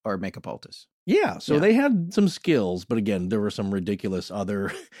on it or make a poultice. Yeah, so they had some skills, but again, there were some ridiculous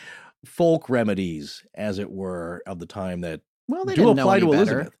other folk remedies, as it were, of the time that they do didn't apply know to any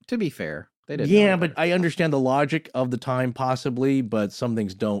Elizabeth. Better. To be fair, they didn't. Yeah, but I understand the logic of the time possibly, but some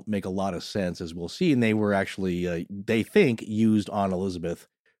things don't make a lot of sense, as we'll see. And they were actually, they think, used on Elizabeth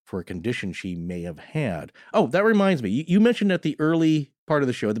for a condition she may have had. Oh, that reminds me. You mentioned at the early part of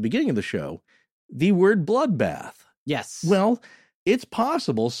the show, at the beginning of the show, the word bloodbath. Yes. Well, it's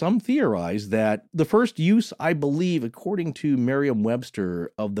possible, some theorize, that the first use, I believe, according to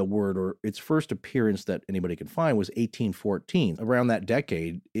Merriam-Webster, of the word, or its first appearance that anybody can find, was 1814. Around that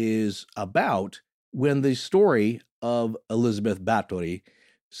decade is about when the story of Elizabeth Bathory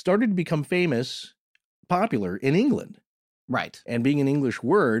started to become famous, popular in England. Right. And being an English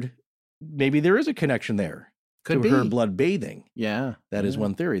word, maybe there is a connection there. Could to be. her blood bathing. Yeah. That is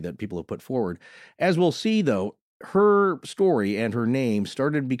one theory that people have put forward. As we'll see, though, her story and her name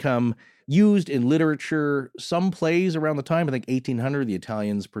started to become used in literature, some plays around the time. I think 1800, the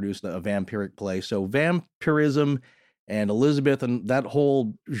Italians produced a vampiric play. So vampirism and Elizabeth and that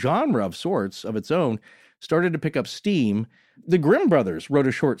whole genre of sorts of its own started to pick up steam. The Grimm brothers wrote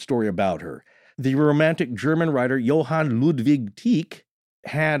a short story about her. The romantic German writer Johann Ludwig Tieck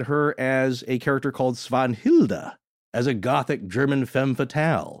had her as a character called Svanhilda. as a Gothic German femme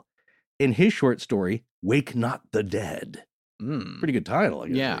fatale in his short story, Wake Not the Dead. Pretty good title, I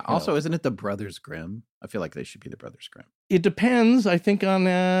guess. Yeah. Also, isn't it the Brothers Grimm? I feel like they should be the Brothers Grimm. It depends, I think, on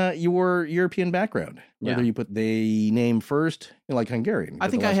your European background. Whether you put the name first, like Hungarian. I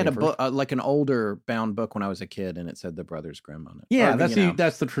think I had a book, like an older bound book when I was a kid, and it said the Brothers Grimm on it. Yeah,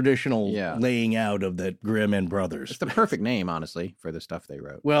 that's the traditional laying out of the Grimm and Brothers. It's the perfect name, honestly, for the stuff they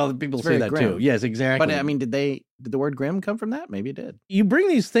wrote. Well, people say that too. Yes, exactly. But I mean, did the word Grimm come from that? Maybe it did. You bring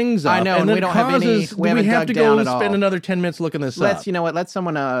these things up. I know, and we don't have any. We have to go spend another 10 minutes looking this up. You know what? Let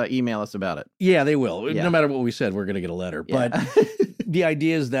someone email us about it. Yeah, they will. Yeah. No matter what we said, we're going to get a letter. Yeah. But the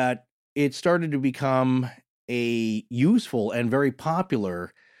idea is that it started to become a useful and very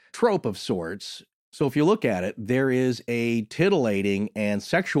popular trope of sorts. So if you look at it, there is a titillating and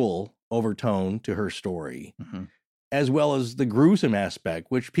sexual overtone to her story, as well as the gruesome aspect,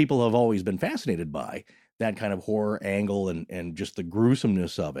 which people have always been fascinated by, that kind of horror angle and just the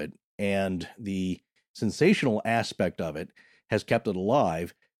gruesomeness of it. And the sensational aspect of it has kept it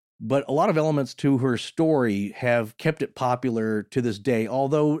alive. But a lot of elements to her story have kept it popular to this day,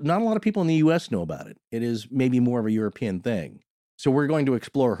 although not a lot of people in the U.S. know about it. It is maybe more of a European thing. So we're going to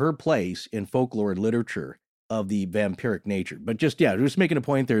explore her place in folklore and literature of the vampiric nature. But just making a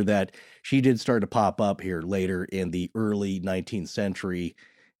point there that she did start to pop up here later in the early 19th century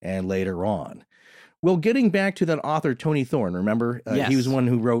and later on. Well, getting back to that author, Tony Thorne, remember? Yes. He was the one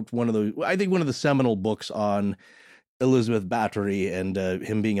who wrote one of the seminal books on Elizabeth Bathory and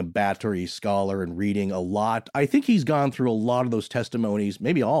him being a Bathory scholar and reading a lot. I think he's gone through a lot of those testimonies,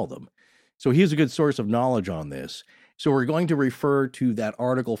 maybe all of them. So he has a good source of knowledge on this. So we're going to refer to that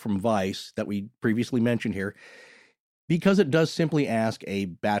article from Vice that we previously mentioned here because it does simply ask a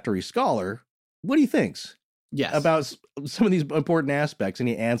Bathory scholar what he thinks about some of these important aspects, and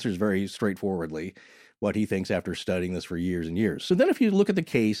he answers very straightforwardly what he thinks after studying this for years and years. So then if you look at the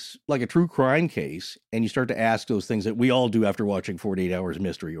case like a true crime case and you start to ask those things that we all do after watching 48 Hours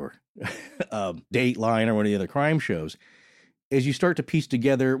Mystery or Dateline or one of the other crime shows, as you start to piece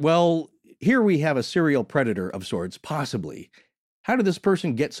together, well, here we have a serial predator of sorts, possibly. How did this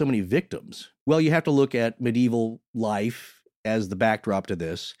person get so many victims? Well, you have to look at medieval life as the backdrop to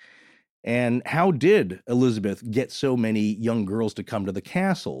this. And how did Elizabeth get so many young girls to come to the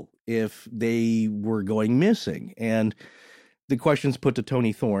castle if they were going missing? And the question's put to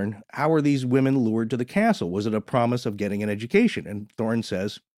Tony Thorne, how are these women lured to the castle? Was it a promise of getting an education? And Thorne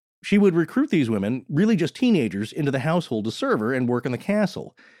says, she would recruit these women, really just teenagers, into the household to serve her and work in the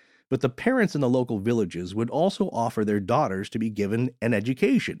castle. But the parents in the local villages would also offer their daughters to be given an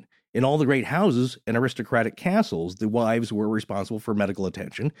education. In all the great houses and aristocratic castles, the wives were responsible for medical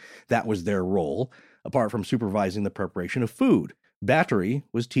attention. That was their role, apart from supervising the preparation of food. Bathory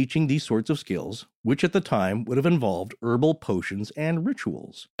was teaching these sorts of skills, which at the time would have involved herbal potions and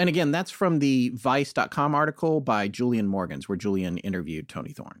rituals. And again, that's from the Vice.com article by Julian Morgans, where Julian interviewed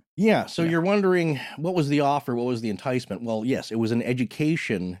Tony Thorne. Yeah, so you're wondering, what was the offer? What was the enticement? Well, yes, it was an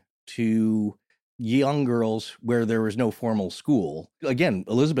education to young girls where there was no formal school. Again,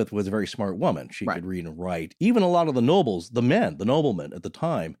 Elizabeth was a very smart woman. She could read and write. Even a lot of the nobles, the noblemen at the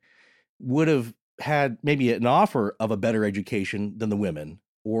time, would have had maybe an offer of a better education than the women,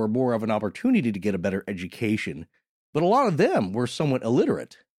 or more of an opportunity to get a better education. But a lot of them were somewhat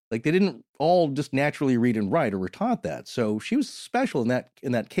illiterate. Like, they didn't all just naturally read and write or were taught that. So she was special in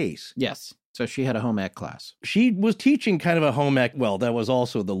that case. Yes. So she had a home ec class. She was teaching kind of a home ec. Well, that was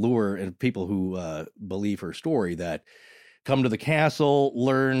also the lure and people who believe her story, that come to the castle,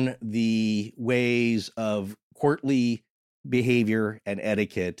 learn the ways of courtly behavior and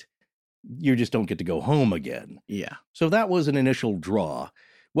etiquette. You just don't get to go home again. Yeah. So that was an initial draw.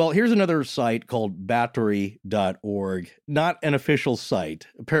 Well, here's another site called Bathory.org, not an official site.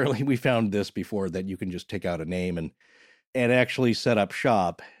 Apparently, we found this before, that you can just take out a name and actually set up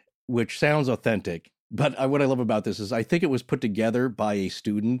shop, which sounds authentic. But what I love about this is I think it was put together by a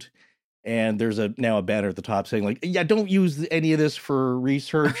student, and there's now a banner at the top saying, like, yeah, don't use any of this for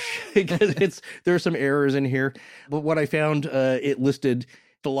research because there are some errors in here. But what I found, it listed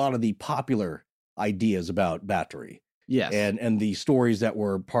a lot of the popular ideas about Bathory. Yes. And the stories that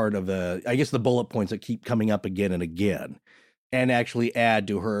were part of the bullet points that keep coming up again and again, and actually add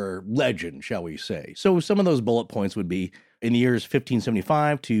to her legend, shall we say. So some of those bullet points would be, in the years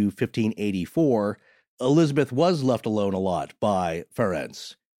 1575 to 1584, Elizabeth was left alone a lot by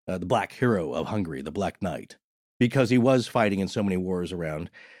Ferenc, the black hero of Hungary, the Black Knight, because he was fighting in so many wars around.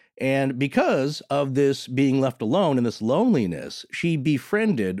 And because of this being left alone and this loneliness, she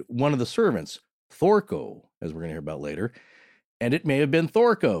befriended one of the servants, Thorko, as we're going to hear about later. And it may have been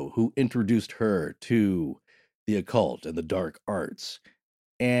Thorko who introduced her to the occult and the dark arts.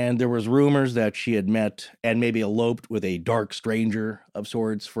 And there was rumors that she had met and maybe eloped with a dark stranger of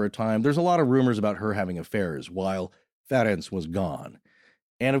sorts for a time. There's a lot of rumors about her having affairs while Ferenc was gone.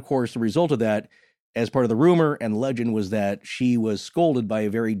 And of course, the result of that, as part of the rumor and legend, was that she was scolded by a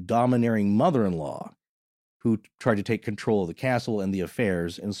very domineering mother-in-law who tried to take control of the castle and the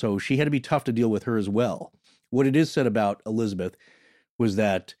affairs. And so she had to be tough to deal with her as well. What it is said about Elizabeth was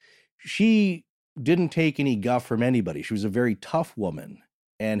that she didn't take any guff from anybody. She was a very tough woman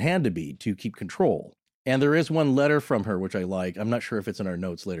and had to be to keep control. And there is one letter from her, which I like. I'm not sure if it's in our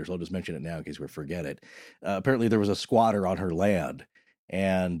notes later, so I'll just mention it now in case we forget it. Apparently there was a squatter on her land,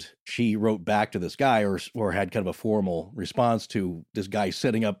 and she wrote back to this guy or had kind of a formal response to this guy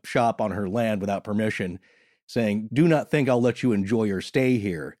setting up shop on her land without permission, saying, "Do not think I'll let you enjoy your stay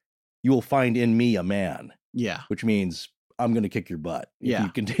here. You will find in me a man." Yeah. Which means I'm going to kick your butt if Yeah. you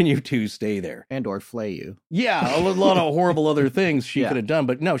continue to stay there. And or flay you. Yeah, a lot of horrible other things she could have done.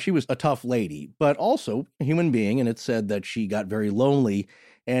 But no, she was a tough lady, but also a human being. And it's said that she got very lonely.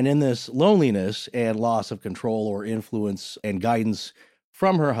 And in this loneliness and loss of control or influence and guidance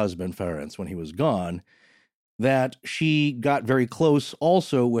from her husband, Ferenc, when he was gone, that she got very close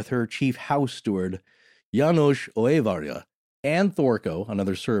also with her chief house steward, Janos Oevarja, and Thorko,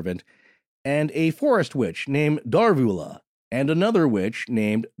 another servant, and a forest witch named Darvula, and another witch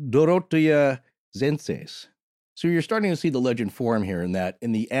named Dorothea Zentses. So you're starting to see the legend form here in that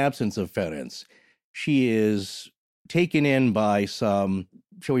in the absence of Ferenc, she is taken in by some,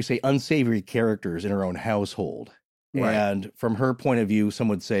 shall we say, unsavory characters in her own household. Right. And from her point of view, some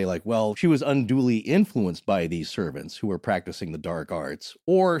would say, like, well, she was unduly influenced by these servants who were practicing the dark arts,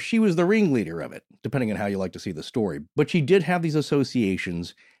 or she was the ringleader of it, depending on how you like to see the story. But she did have these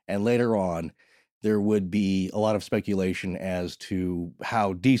associations, and later on, there would be a lot of speculation as to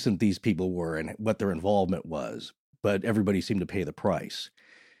how decent these people were and what their involvement was. But everybody seemed to pay the price.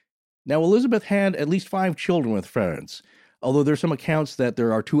 Now, Elizabeth had at least 5 children with Ferenc, although there's some accounts that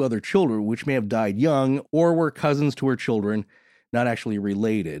there are 2 other children which may have died young or were cousins to her children, not actually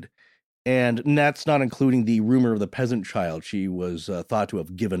related. And that's not including the rumor of the peasant child she was thought to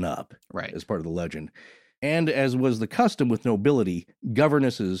have given up, right, as part of the legend. And as was the custom with nobility,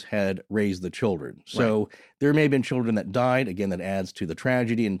 governesses had raised the children. So there may have been children that died. Again, that adds to the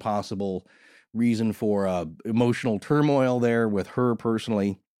tragedy and possible reason for emotional turmoil there with her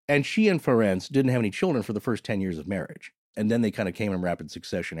personally. And she and Ferenc didn't have any children for the first 10 years of marriage. And then they kind of came in rapid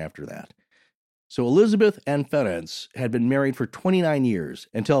succession after that. So Elizabeth and Ferenc had been married for 29 years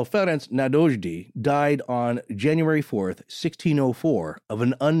until Ferenc Nadojdi died on January 4th, 1604, of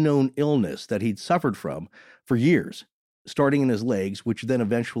an unknown illness that he'd suffered from for years, starting in his legs, which then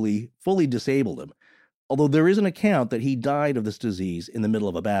eventually fully disabled him. Although there is an account that he died of this disease in the middle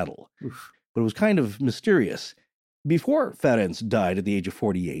of a battle. Oof. But it was kind of mysterious. Before Ferenc died at the age of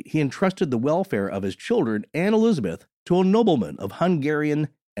 48, he entrusted the welfare of his children and Elizabeth to a nobleman of Hungarian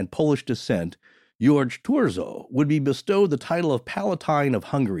and Polish descent. George Thurzo would be bestowed the title of Palatine of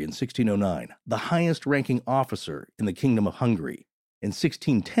Hungary in 1609, the highest-ranking officer in the Kingdom of Hungary. In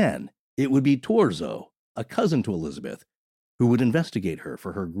 1610, it would be Thurzo, a cousin to Elizabeth, who would investigate her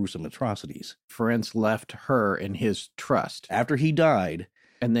for her gruesome atrocities. Ferenc left her in his trust. After he died.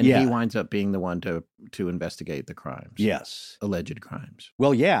 And then he winds up being the one to investigate the crimes. Yes. Alleged crimes.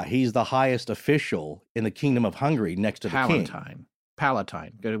 Well, yeah, he's the highest official in the Kingdom of Hungary next to the king.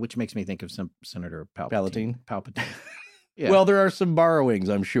 Palatine, which makes me think of some Senator Palpatine. Yeah. Well, there are some borrowings,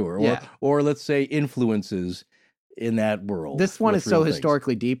 I'm sure, or let's say influences in that world. This one is so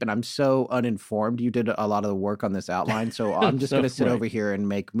historically deep, and I'm so uninformed. You did a lot of the work on this outline, so I'm just going to sit over here and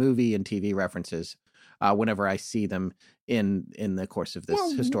make movie and TV references whenever I see them in the course of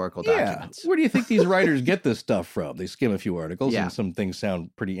this historical documents. Where do you think these writers get this stuff from? They skim a few articles, and some things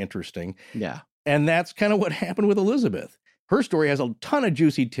sound pretty interesting. Yeah. And that's kind of what happened with Elizabeth. Her story has a ton of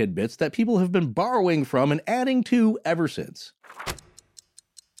juicy tidbits that people have been borrowing from and adding to ever since.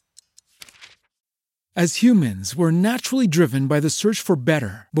 As humans, we're naturally driven by the search for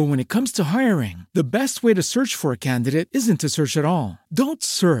better. But when it comes to hiring, the best way to search for a candidate isn't to search at all. Don't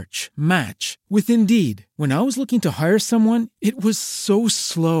search, match with Indeed. When I was looking to hire someone, it was so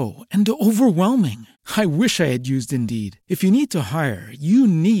slow and overwhelming. I wish I had used Indeed. If you need to hire, you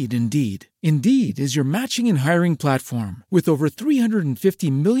need Indeed. Indeed is your matching and hiring platform with over 350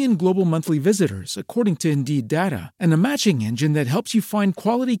 million global monthly visitors, according to Indeed data, and a matching engine that helps you find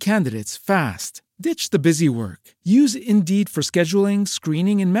quality candidates fast. Ditch the busy work. Use Indeed for scheduling,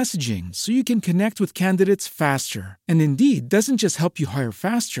 screening, and messaging so you can connect with candidates faster. And Indeed doesn't just help you hire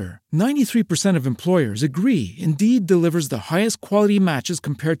faster. 93% of employers agree Indeed delivers the highest quality matches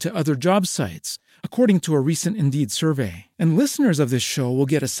compared to other job sites. according to a recent Indeed survey. And listeners of this show will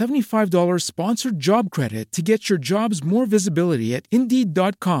get a $75 sponsored job credit to get your jobs more visibility at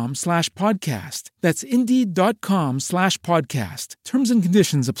Indeed.com/podcast. That's Indeed.com/podcast. Terms and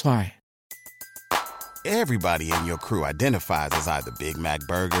conditions apply. Everybody in your crew identifies as either Big Mac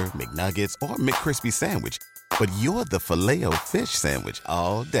Burger, McNuggets, or McCrispy Sandwich. But you're the Filet-O-Fish Sandwich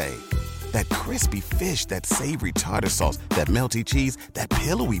all day. That crispy fish, that savory tartar sauce, that melty cheese, that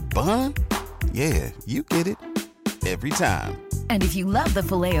pillowy bun. Yeah, you get it. Every time. And if you love the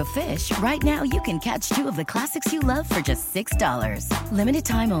Filet-O-Fish, right now you can catch two of the classics you love for just $6. Limited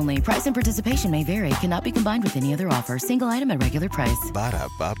time only. Price and participation may vary. Cannot be combined with any other offer. Single item at regular price.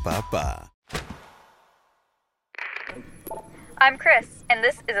 Ba-da-ba-ba-ba. I'm Chris, and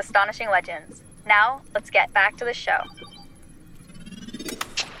this is Astonishing Legends. Now, let's get back to the show.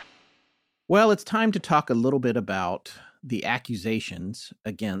 Well, it's time to talk a little bit about the accusations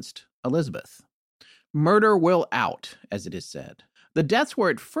against Elizabeth. Murder will out, as it is said. The deaths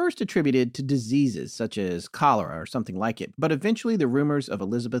were at first attributed to diseases such as cholera or something like it, but eventually the rumors of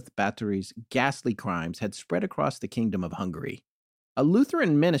Elizabeth Bathory's ghastly crimes had spread across the Kingdom of Hungary. A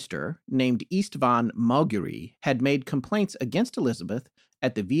Lutheran minister named István Magyari had made complaints against Elizabeth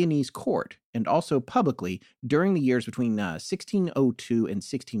at the Viennese court and also publicly during the years between 1602 and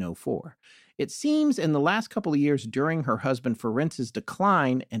 1604. It seems in the last couple of years during her husband Ferencz's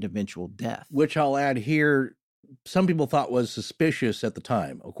decline and eventual death. Which I'll add here, some people thought was suspicious at the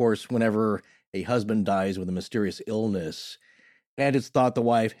time. Of course, whenever a husband dies with a mysterious illness, and it's thought the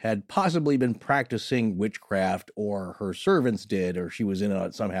wife had possibly been practicing witchcraft, or her servants did, or she was in on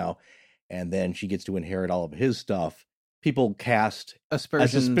it somehow, and then she gets to inherit all of his stuff. People cast a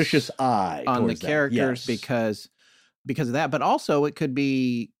suspicious eye on the that. characters Yes. because of that. But also it could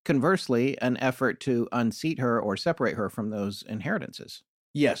be, conversely, an effort to unseat her or separate her from those inheritances.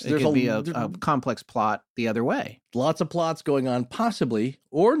 Yes, It there's could be a complex plot the other way. lots of plots going on, possibly,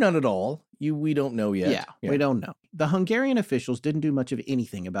 or none at all. We don't know yet. Yeah, we don't know. The Hungarian officials didn't do much of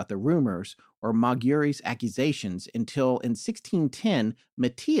anything about the rumors or Magyari's accusations until in 1610,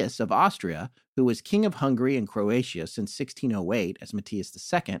 Matthias of Austria, who was king of Hungary and Croatia since 1608 as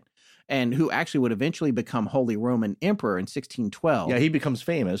Matthias II, and who actually would eventually become Holy Roman Emperor in 1612. Yeah, he becomes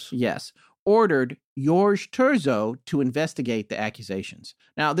famous. Yes. Ordered George Thurzo to investigate the accusations.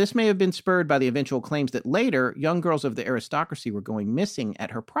 Now, this may have been spurred by the eventual claims that later young girls of the aristocracy were going missing at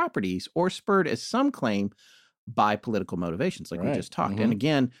her properties, or spurred, as some claim, by political motivations, like we just talked. Mm-hmm. And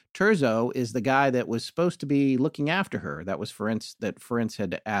again, Thurzo is the guy that was supposed to be looking after her. That was Ferenc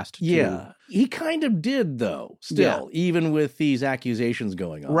had asked to. Yeah, he kind of did, though, still, even with these accusations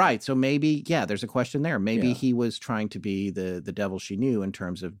going on. Right. So maybe, there's a question there. Maybe he was trying to be the devil she knew in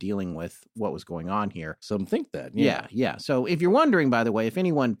terms of dealing with what was going on here. Some think that. Yeah. So if you're wondering, by the way, if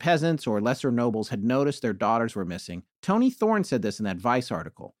anyone, peasants or lesser nobles, had noticed their daughters were missing, Tony Thorne said this in that Vice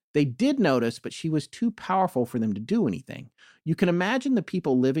article. They did notice, but she was too powerful for them to do anything. You can imagine the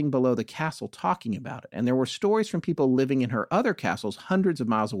people living below the castle talking about it. And there were stories from people living in her other castles hundreds of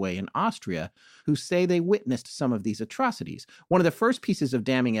miles away in Austria who say they witnessed some of these atrocities. One of the first pieces of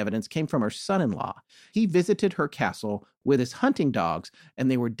damning evidence came from her son-in-law. He visited her castle with his hunting dogs,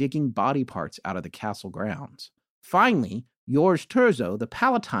 and they were digging body parts out of the castle grounds. Finally, George Thurzo, the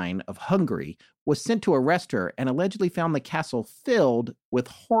Palatine of Hungary, was sent to arrest her and allegedly found the castle filled with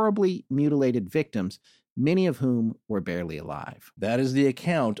horribly mutilated victims, many of whom were barely alive. That is the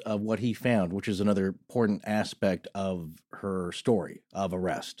account of what he found, which is another important aspect of her story of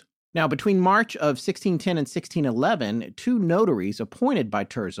arrest. Now, between March of 1610 and 1611, two notaries appointed by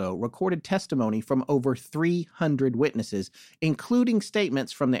Thurzo recorded testimony from over 300 witnesses, including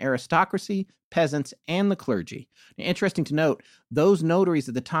statements from the aristocracy, peasants, and the clergy. Now, interesting to note, those notaries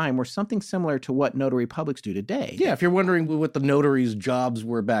at the time were something similar to what notary publics do today. Yeah, if you're wondering what the notary's jobs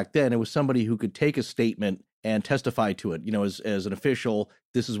were back then, it was somebody who could take a statement and testify to it, as an official.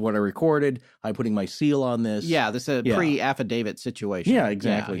 This is what I recorded. I'm putting my seal on this. Yeah, this is a pre-affidavit situation. Yeah,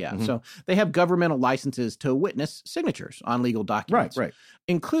 exactly. Yeah. Mm-hmm. So they have governmental licenses to witness signatures on legal documents. Right.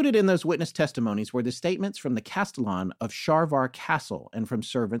 Included in those witness testimonies were the statements from the Castellan of Sharvar Castle and from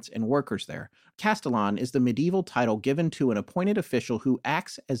servants and workers there. Castellan is the medieval title given to an appointed official who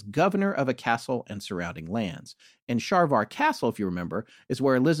acts as governor of a castle and surrounding lands. And Sharvar Castle, if you remember, is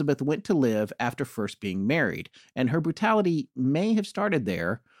where Elizabeth went to live after first being married. And her brutality may have started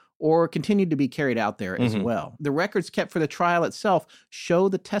there or continued to be carried out there as well. The records kept for the trial itself show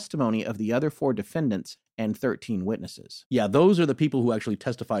the testimony of the other 4 defendants and 13 witnesses. Yeah, those are the people who actually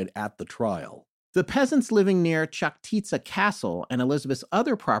testified at the trial. The peasants living near Chaktica Castle and Elizabeth's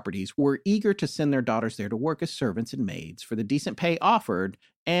other properties were eager to send their daughters there to work as servants and maids for the decent pay offered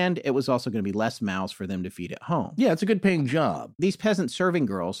and it was also going to be less mouths for them to feed at home. Yeah, it's a good paying job. These peasant serving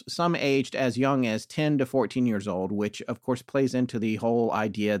girls, some aged as young as 10 to 14 years old, which of course plays into the whole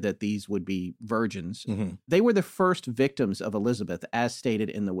idea that these would be virgins. They were the first victims of Elizabeth, as stated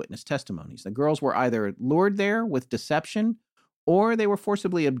in the witness testimonies. The girls were either lured there with deception or they were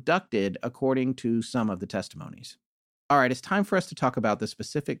forcibly abducted, according to some of the testimonies. All right, it's time for us to talk about the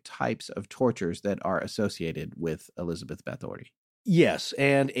specific types of tortures that are associated with Elizabeth Bathory. Yes,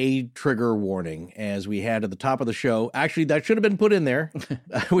 and a trigger warning, as we had at the top of the show. Actually, that should have been put in there.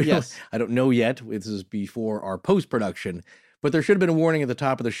 Yes. I don't know yet. This is before our post-production. But there should have been a warning at the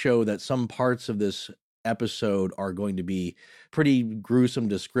top of the show that some parts of this episode are going to be pretty gruesome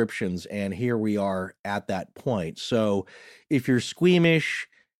descriptions, and here we are at that point. So if you're squeamish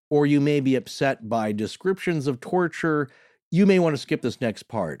or you may be upset by descriptions of torture, you may want to skip this next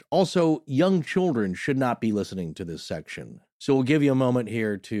part. Also, young children should not be listening to this section. So we'll give you a moment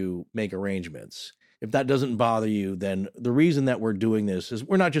here to make arrangements. If that doesn't bother you, then the reason that we're doing this is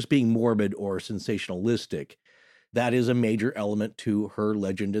we're not just being morbid or sensationalistic. That is a major element to her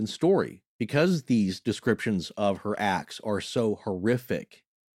legend and story, because these descriptions of her acts are so horrific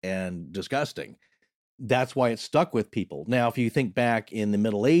and disgusting. That's why it stuck with people. Now, if you think back in the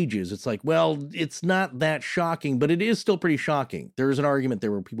Middle Ages, it's like, well, it's not that shocking, but it is still pretty shocking. There is an argument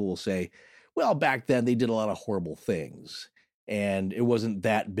there where people will say, well, back then they did a lot of horrible things, and it wasn't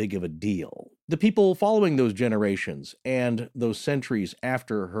that big of a deal. The people following those generations and those centuries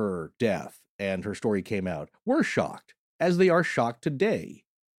after her death and her story came out were shocked, as they are shocked today.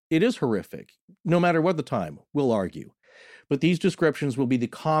 It is horrific, no matter what the time, we'll argue. But these descriptions will be the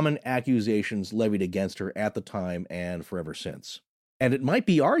common accusations levied against her at the time and forever since. And it might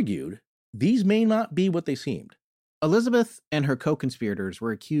be argued, these may not be what they seemed. Elizabeth and her co-conspirators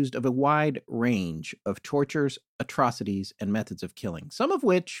were accused of a wide range of tortures, atrocities, and methods of killing, some of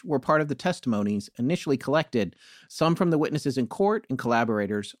which were part of the testimonies initially collected, some from the witnesses in court and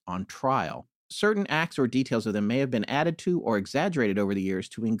collaborators on trial. Certain acts or details of them may have been added to or exaggerated over the years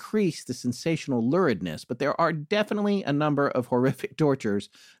to increase the sensational luridness, but there are definitely a number of horrific tortures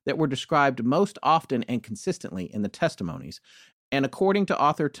that were described most often and consistently in the testimonies, and according to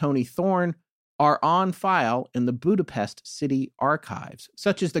author Tony Thorne, are on file in the Budapest City Archives,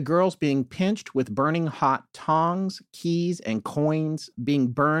 such as the girls being pinched with burning hot tongs, keys, and coins, being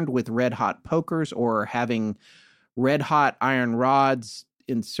burned with red-hot pokers, or having red-hot iron rods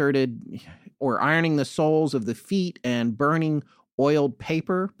inserted, or ironing the soles of the feet and burning oiled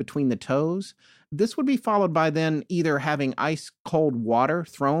paper between the toes. This would be followed by then either having ice-cold water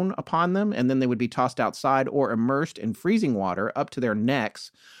thrown upon them, and then they would be tossed outside, or immersed in freezing water up to their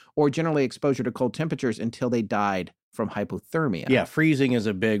necks, or generally exposure to cold temperatures until they died from hypothermia. Yeah, freezing is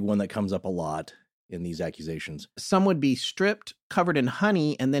a big one that comes up a lot in these accusations. Some would be stripped, covered in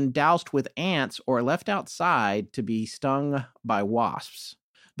honey, and then doused with ants or left outside to be stung by wasps.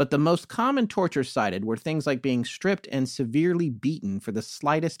 But the most common tortures cited were things like being stripped and severely beaten for the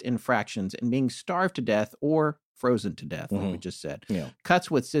slightest infractions and being starved to death or frozen to death, like we just said. Yeah. Cuts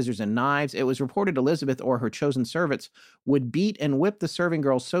with scissors and knives. It was reported Elizabeth or her chosen servants would beat and whip the serving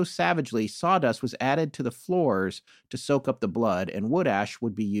girls so savagely, sawdust was added to the floors to soak up the blood, and wood ash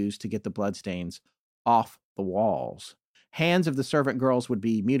would be used to get the bloodstains off the walls. Hands of the servant girls would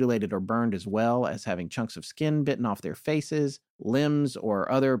be mutilated or burned, as well as having chunks of skin bitten off their faces, limbs,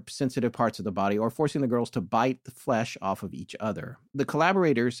 or other sensitive parts of the body, or forcing the girls to bite the flesh off of each other. The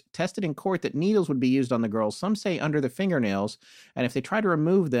collaborators tested in court that needles would be used on the girls, some say under the fingernails, and if they tried to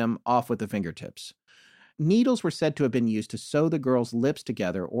remove them, off with the fingertips. Needles were said to have been used to sew the girls' lips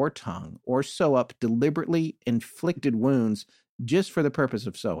together or tongue, or sew up deliberately inflicted wounds just for the purpose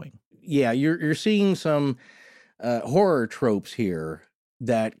of sewing. Yeah, you're seeing some horror tropes here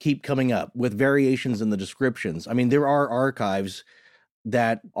that keep coming up with variations in the descriptions. I mean, there are archives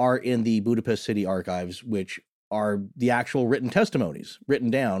that are in the Budapest City Archives, which are the actual written testimonies written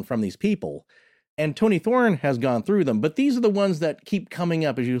down from these people. And Tony Thorne has gone through them, but these are the ones that keep coming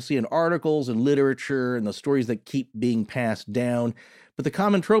up, as you'll see in articles and literature and the stories that keep being passed down. But the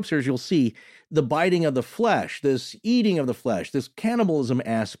common tropes here, as you'll see, the biting of the flesh, this eating of the flesh, this cannibalism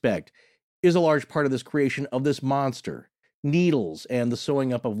aspect is a large part of this creation of this monster. Needles and the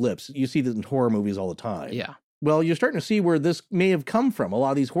sewing up of lips. You see this in horror movies all the time. Yeah. Well, you're starting to see where this may have come from. A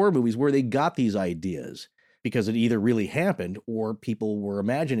lot of these horror movies, where they got these ideas, because it either really happened or people were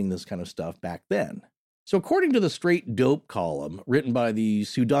imagining this kind of stuff back then. So according to the Straight Dope column written by the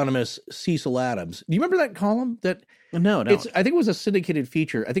pseudonymous Cecil Adams, do you remember that column? No. I think it was a syndicated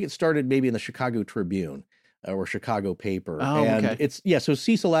feature. I think it started maybe in the Chicago Tribune. or Chicago paper. Oh, and okay. so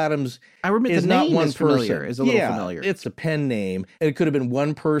Cecil Adams I remember is the not name one is familiar, person. is a little familiar. It's a pen name. And it could have been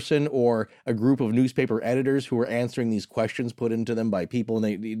one person or a group of newspaper editors who were answering these questions put into them by people.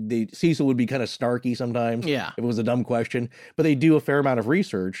 And Cecil would be kind of snarky sometimes if it was a dumb question. But they do a fair amount of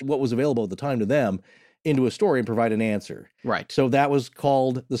research, what was available at the time to them, into a story and provide an answer. Right. So that was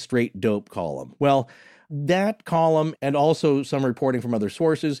called the Straight Dope column. Well, that column and also some reporting from other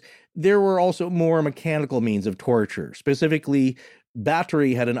sources, there were also more mechanical means of torture. Specifically,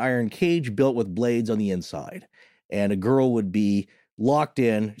 Bathory had an iron cage built with blades on the inside, and a girl would be locked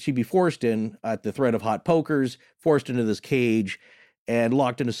in. She'd be forced in at the threat of hot pokers, forced into this cage, and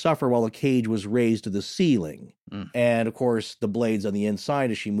locked in to suffer while the cage was raised to the ceiling. And of course, the blades on the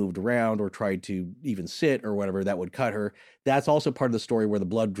inside, as she moved around or tried to even sit or whatever, that would cut her. That's also part of the story where the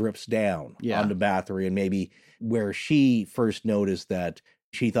blood drips down onto Bathory, and maybe where she first noticed that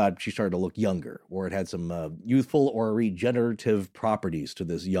she thought she started to look younger, or it had some youthful or regenerative properties to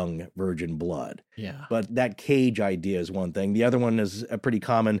this young virgin blood. Yeah. But that cage idea is one thing. The other one is a pretty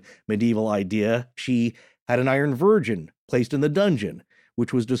common medieval idea. She had an iron virgin placed in the dungeon,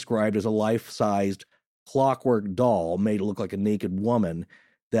 which was described as a life-sized clockwork doll made to look like a naked woman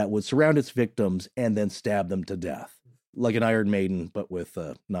that would surround its victims and then stab them to death. Like an Iron Maiden, but with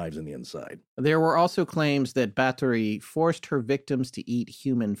knives in the inside. There were also claims that Bathory forced her victims to eat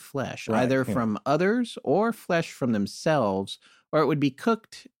human flesh, either from others or flesh from themselves, or it would be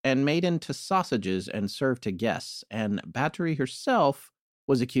cooked and made into sausages and served to guests. And Bathory herself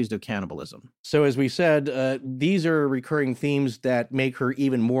was accused of cannibalism. So as we said, these are recurring themes that make her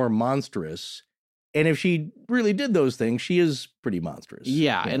even more monstrous. And if she really did those things, she is pretty monstrous.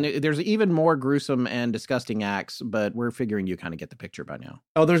 Yeah, and there's even more gruesome and disgusting acts, but we're figuring you kind of get the picture by now.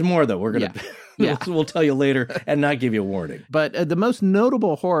 Oh, there's more, though. We're going to, we'll tell you later and not give you a warning. But the most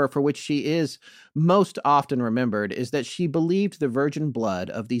notable horror for which she is most often remembered is that she believed the virgin blood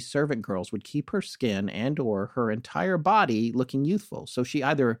of these servant girls would keep her skin and or her entire body looking youthful. So she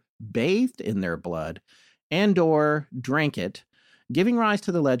either bathed in their blood and or drank it, giving rise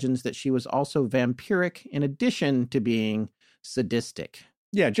to the legends that she was also vampiric in addition to being sadistic.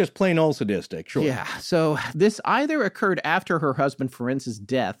 Yeah, just plain old sadistic, sure. Yeah, so this either occurred after her husband Ferentz's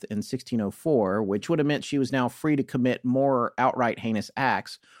death in 1604, which would have meant she was now free to commit more outright heinous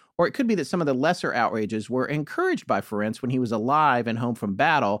acts, or it could be that some of the lesser outrages were encouraged by Ferentz when he was alive and home from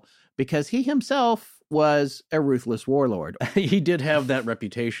battle, because he himself was a ruthless warlord. He did have that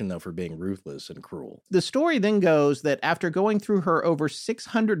reputation, though, for being ruthless and cruel. The story then goes that after going through her over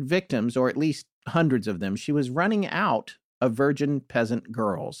 600 victims, or at least hundreds of them, she was running out of virgin peasant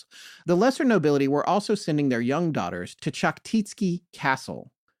girls. The lesser nobility were also sending their young daughters to Chakhtitsky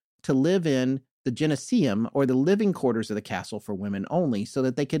Castle to live in the Gymnasium, or the living quarters of the castle for women only, so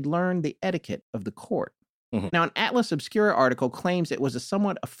that they could learn the etiquette of the court. Mm-hmm. Now, an Atlas Obscura article claims it was a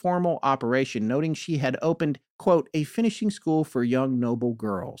somewhat formal operation, noting she had opened, quote, a finishing school for young noble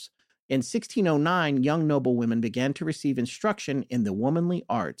girls. In 1609, young noble women began to receive instruction in the womanly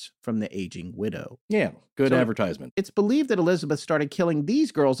arts from the aging widow. Yeah, good advertisement. It's believed that Elizabeth started killing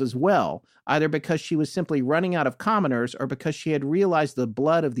these girls as well, either because she was simply running out of commoners or because she had realized the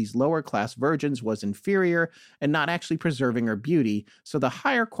blood of these lower-class virgins was inferior and not actually preserving her beauty, so the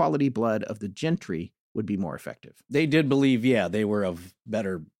higher quality blood of the gentry would be more effective. They did believe, they were of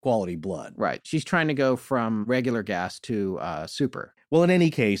better quality blood. Right. She's trying to go from regular gas to super. Well, in any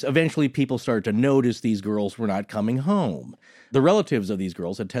case, eventually people started to notice these girls were not coming home. The relatives of these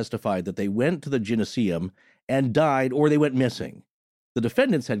girls had testified that they went to the Gymnasium and died, or they went missing. The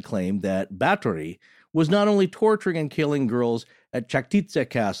defendants had claimed that Bathory was not only torturing and killing girls at Chakhtitsa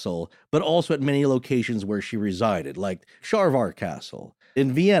Castle, but also at many locations where she resided, like Sharvar Castle,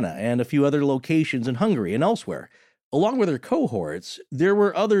 in Vienna, and a few other locations in Hungary and elsewhere. Along with her cohorts, there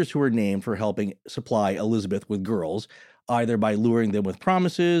were others who were named for helping supply Elizabeth with girls, either by luring them with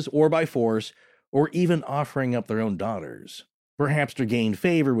promises or by force, or even offering up their own daughters, perhaps to gain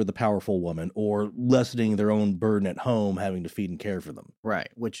favor with the powerful woman or lessening their own burden at home having to feed and care for them. Right,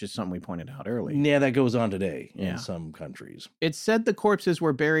 which is something we pointed out earlier. Yeah, that goes on today in some countries. It's said the corpses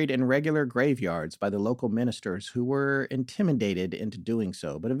were buried in regular graveyards by the local ministers who were intimidated into doing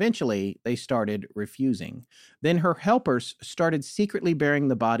so, but eventually they started refusing. Then her helpers started secretly burying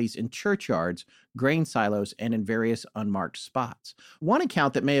the bodies in churchyards, grain silos, and in various unmarked spots. One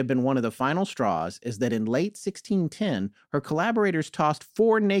account that may have been one of the final straws is that in late 1610, her collaborators tossed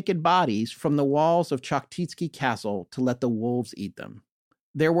 4 naked bodies from the walls of Chakhtitsky Castle to let the wolves eat them.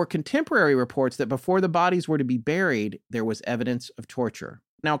 There were contemporary reports that before the bodies were to be buried, there was evidence of torture.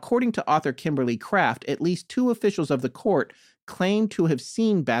 Now, according to author Kimberly Craft, at least 2 officials of the court claimed to have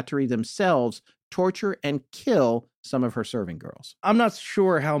seen Bathory themselves torture, and kill some of her serving girls. I'm not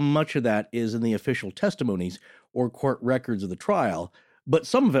sure how much of that is in the official testimonies or court records of the trial, but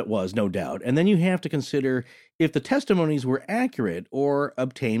some of it was, no doubt. And then you have to consider if the testimonies were accurate or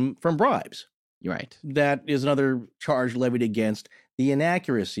obtained from bribes. Right. That is another charge levied against the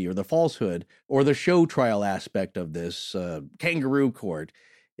inaccuracy or the falsehood or the show trial aspect of this kangaroo court,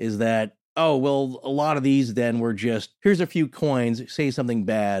 is that, oh, well, a lot of these then were just, here's a few coins, say something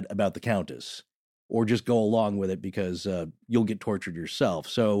bad about the Countess, or just go along with it because you'll get tortured yourself.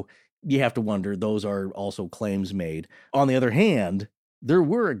 So you have to wonder, those are also claims made. On the other hand, there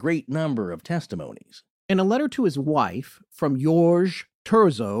were a great number of testimonies. In a letter to his wife from George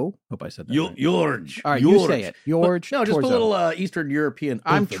Thurzo, hope I said that right. George. All right, you say it. George No, just Thurzo. a little Eastern European.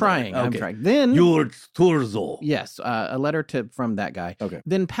 I'm trying. Okay. I'm trying. Then George Thurzo. Yes, a letter from that guy. Okay.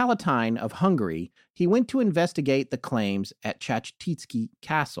 Then Palatine of Hungary, he went to investigate the claims at Chachtinsky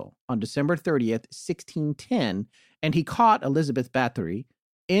Castle on December 30th, 1610, and he caught Elizabeth Bathory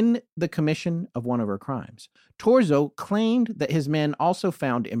in the commission of one of her crimes. Thurzo claimed that his men also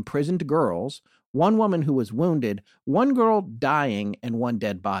found imprisoned girls, one woman who was wounded, one girl dying, and one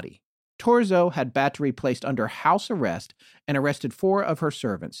dead body. Thurzo had Bathory placed under house arrest and arrested 4 of her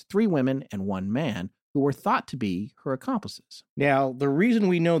servants, 3 women and 1 man, who were thought to be her accomplices. Now, the reason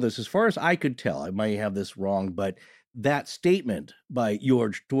we know this, as far as I could tell, I might have this wrong, but that statement by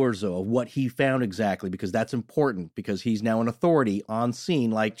George Thurzo of what he found exactly, because that's important, because he's now an authority on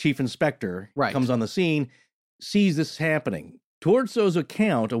scene, like Chief Inspector comes on the scene, sees this happening. Thurzo's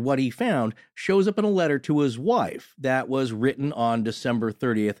account of what he found shows up in a letter to his wife that was written on December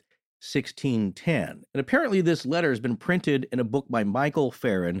 30th, 1610. And apparently this letter has been printed in a book by Michael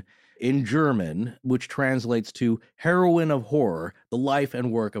Farren in German, which translates to Heroine of Horror, the Life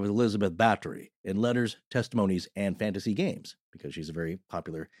and Work of Elizabeth Bathory, in Letters, Testimonies, and Fantasy Games, because she's a very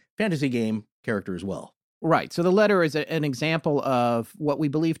popular fantasy game character as well. Right. So the letter is an example of what we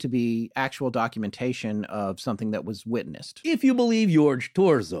believe to be actual documentation of something that was witnessed. If you believe George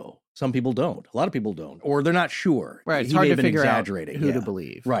Thurzo. Some people don't. A lot of people don't. Or they're not sure. Right. It's hard to figure out who to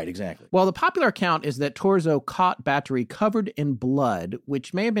believe. Right, exactly. Well, the popular account is that Thurzo caught Bathory covered in blood,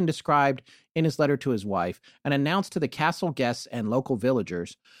 which may have been described in his letter to his wife, and announced to the castle guests and local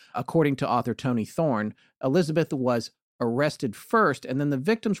villagers. According to author Tony Thorne, Elizabeth was arrested first, and then the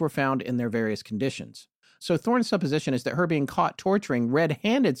victims were found in their various conditions. So Thorne's supposition is that her being caught torturing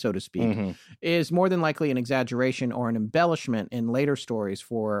red-handed, so to speak, is more than likely an exaggeration or an embellishment in later stories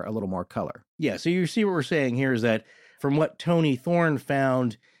for a little more color. Yeah, so you see what we're saying here is that from what Tony Thorne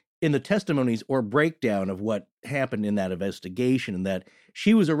found in the testimonies or breakdown of what happened in that investigation, that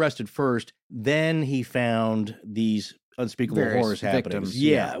she was arrested first, then he found these unspeakable horrors happening.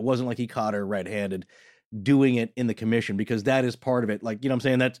 Yeah, it wasn't like he caught her red-handed doing it in the commission, because that is part of it. Like, you know what I'm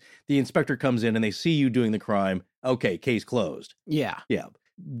saying? That's the inspector comes in and they see you doing the crime. Okay, case closed. Yeah. Yeah.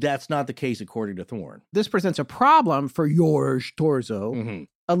 That's not the case according to Thorne. This presents a problem for George Thurzo.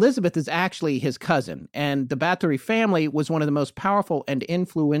 Elizabeth is actually his cousin, and the Bathory family was one of the most powerful and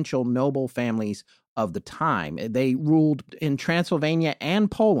influential noble families of the time. They ruled in Transylvania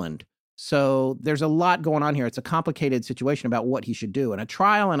and Poland. So there's a lot going on here. It's a complicated situation about what he should do. And a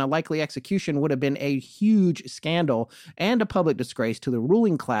trial and a likely execution would have been a huge scandal and a public disgrace to the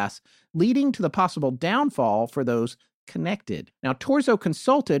ruling class, leading to the possible downfall for those connected. Now, Thurzo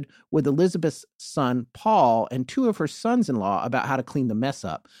consulted with Elizabeth's son, Paul, and 2 of her sons-in-law about how to clean the mess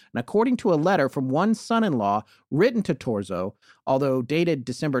up. And according to a letter from one son-in-law written to Thurzo, although dated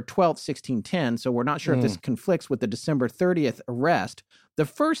December 12th, 1610, so we're not sure if this conflicts with the December 30th arrest, the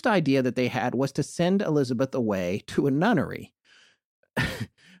first idea that they had was to send Elizabeth away to a nunnery.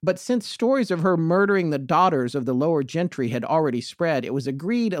 But since stories of her murdering the daughters of the lower gentry had already spread, it was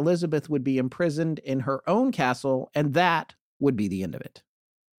agreed Elizabeth would be imprisoned in her own castle, and that would be the end of it.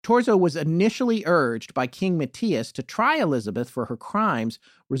 Thurzo was initially urged by King Matthias to try Elizabeth for her crimes,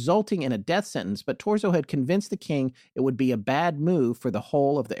 resulting in a death sentence, but Thurzo had convinced the king it would be a bad move for the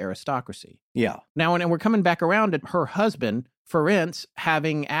whole of the aristocracy. Yeah. Now, and we're coming back around to her husband, Ferenc,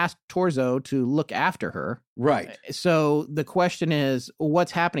 having asked Thurzo to look after her. Right. So the question is,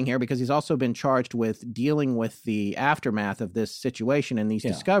 what's happening here? Because he's also been charged with dealing with the aftermath of this situation and these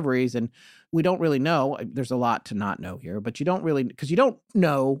discoveries. And we don't really know. There's a lot to not know here, but you don't really, because you don't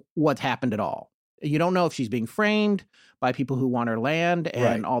know what's happened at all. You don't know if she's being framed by people who want her land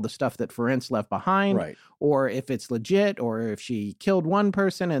and all the stuff that Ferenc left behind, or if it's legit, or if she killed one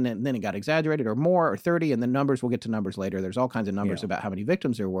person and then it got exaggerated, or more, or 30, and the numbers, we'll get to numbers later. There's all kinds of numbers about how many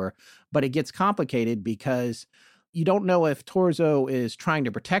victims there were, but it gets complicated because you don't know if Thurzo is trying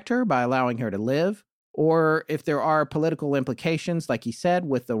to protect her by allowing her to live, or if there are political implications, like he said,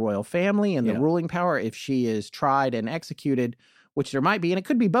 with the royal family and the ruling power, if she is tried and executed, which there might be, and it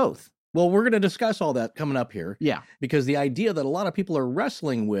could be both. Well, we're going to discuss all that coming up here. Yeah. Because the idea that a lot of people are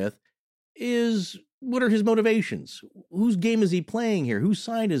wrestling with is, what are his motivations? Whose game is he playing here? Whose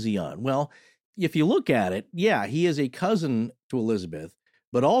side is he on? Well, if you look at it, yeah, he is a cousin to Elizabeth,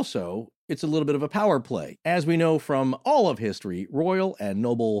 but also it's a little bit of a power play. As we know from all of history, royal and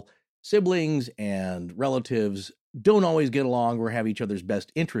noble siblings and relatives don't always get along or have each other's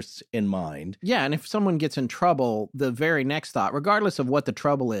best interests in mind. Yeah, and if someone gets in trouble, the very next thought, regardless of what the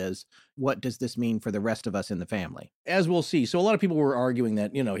trouble is, what does this mean for the rest of us in the family? As we'll see. So a lot of people were arguing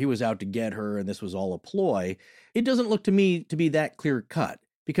that, he was out to get her and this was all a ploy. It doesn't look to me to be that clear cut,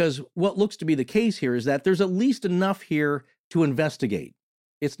 because what looks to be the case here is that there's at least enough here to investigate.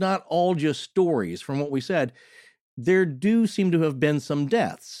 It's not all just stories. From what we said, there do seem to have been some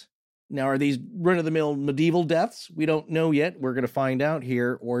deaths. Now, are these run-of-the-mill medieval deaths? We don't know yet. We're going to find out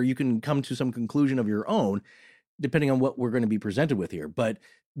here, or you can come to some conclusion of your own, depending on what we're going to be presented with here. But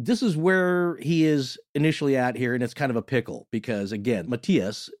this is where he is initially at here, and it's kind of a pickle, because, again,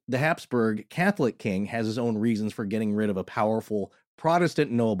 Matthias, the Habsburg Catholic king, has his own reasons for getting rid of a powerful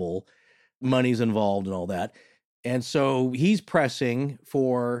Protestant noble. Money's involved and all that. And so he's pressing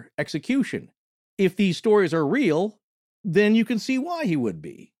for execution. If these stories are real, then you can see why he would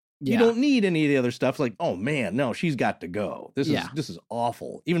be. You don't need any of the other stuff like, oh man, no, she's got to go. This is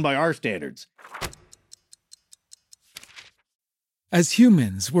awful, even by our standards. As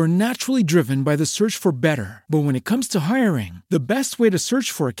humans, we're naturally driven by the search for better. But when it comes to hiring, the best way to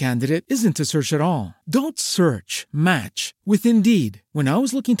search for a candidate isn't to search at all. Don't search, match with Indeed. When I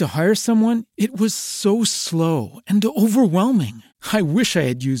was looking to hire someone, it was so slow and overwhelming. I wish I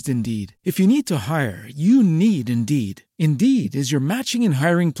had used Indeed. If you need to hire, you need Indeed. Indeed is your matching and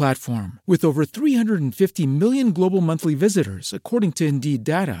hiring platform with over 350 million global monthly visitors, according to Indeed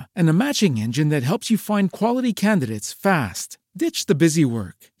data, and a matching engine that helps you find quality candidates fast. Ditch the busy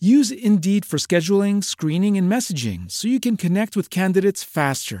work. Use Indeed for scheduling, screening, and messaging so you can connect with candidates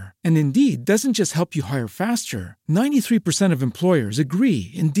faster. And Indeed doesn't just help you hire faster. 93% of employers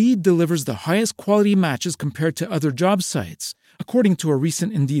agree Indeed delivers the highest quality matches compared to other job sites, according to a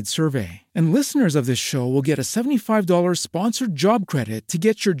recent Indeed survey. And listeners of this show will get a $75 sponsored job credit to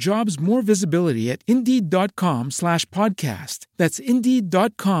get your jobs more visibility at Indeed.com/podcast. That's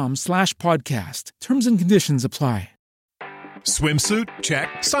Indeed.com/podcast. Terms and conditions apply. Swimsuit? Check.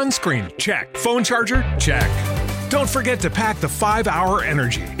 Sunscreen? Check. Phone charger? Check. Don't forget to pack the 5-Hour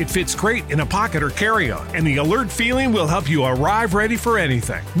Energy. It fits great in a pocket or carry-on, and the alert feeling will help you arrive ready for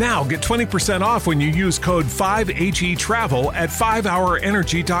anything. Now get 20% off when you use code 5HETRAVEL at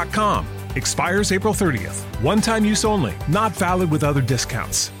 5hourenergy.com. Expires April 30th. One-time use only. Not valid with other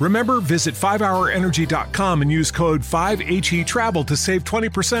discounts. Remember, visit 5hourenergy.com and use code 5HETRAVEL to save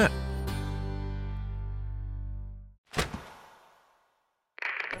 20%.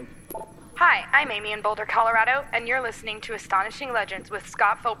 Hi, I'm Amy in Boulder, Colorado, and you're listening to Astonishing Legends with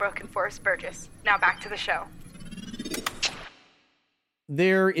Scott Philbrook and Forrest Burgess. Now back to the show.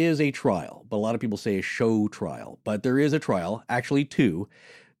 There is a trial, but a lot of people say a show trial. But there is a trial, actually two.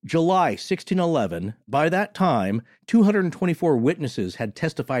 July 1611, by that time, 224 witnesses had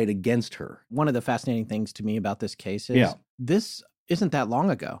testified against her. One of the fascinating things to me about this case is this isn't that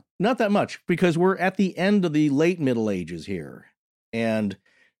long ago. Not that much, because we're at the end of the late Middle Ages here. And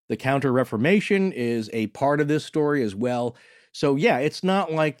the Counter-Reformation is a part of this story as well. So yeah, it's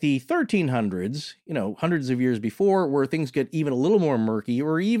not like the 1300s, hundreds of years before, where things get even a little more murky,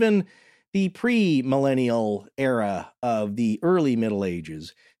 or even the pre-millennial era of the early Middle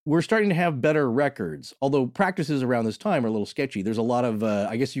Ages. We're starting to have better records, although practices around this time are a little sketchy. There's a lot of,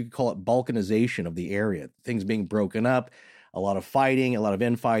 I guess you could call it balkanization of the area, things being broken up, a lot of fighting, a lot of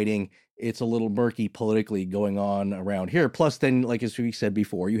infighting. It's a little murky politically going on around here. Plus then, like as we said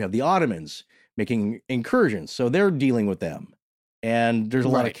before, you have the Ottomans making incursions. So they're dealing with them. And there's a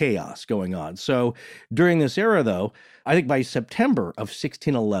lot of chaos going on. So during this era, though, I think by September of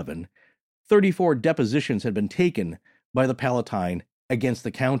 1611, 34 depositions had been taken by the Palatine against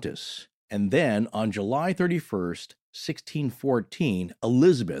the Countess. And then on July 31st, 1614,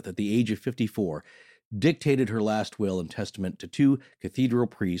 Elizabeth, at the age of 54, dictated her last will and testament to two cathedral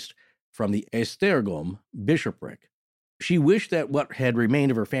priests from the Esztergom bishopric. She wished that what had remained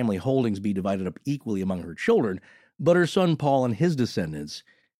of her family holdings be divided up equally among her children, but her son Paul and his descendants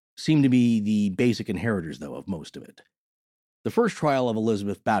seemed to be the basic inheritors, though, of most of it. The first trial of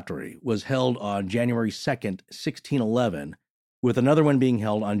Elizabeth Bathory was held on January 2nd, 1611, with another one being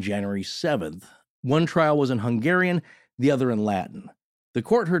held on January 7th. One trial was in Hungarian, the other in Latin. The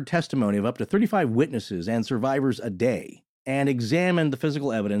court heard testimony of up to 35 witnesses and survivors a day and examined the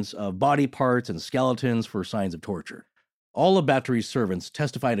physical evidence of body parts and skeletons for signs of torture. All of Bathory's servants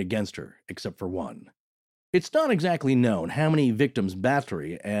testified against her, except for one. It's not exactly known how many victims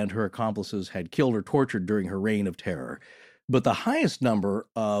Bathory and her accomplices had killed or tortured during her reign of terror, but the highest number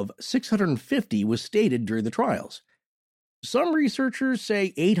of 650 was stated during the trials. Some researchers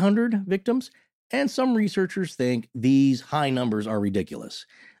say 800 victims, and some researchers think these high numbers are ridiculous.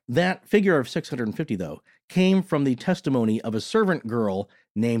 That figure of 650, though, came from the testimony of a servant girl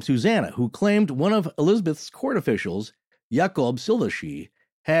named Susanna, who claimed one of Elizabeth's court officials, Jakob Silvashi,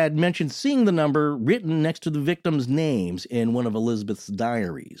 had mentioned seeing the number written next to the victims' names in one of Elizabeth's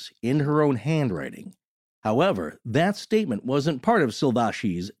diaries, in her own handwriting. However, that statement wasn't part of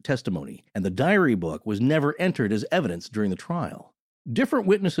Silvashi's testimony, and the diary book was never entered as evidence during the trial. Different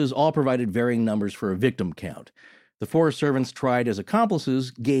witnesses all provided varying numbers for a victim count. The 4 servants tried as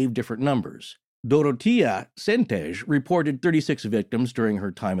accomplices gave different numbers. Dorothea Szentes reported 36 victims during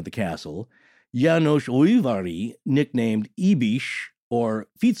her time at the castle. János Újvári, nicknamed Ibish or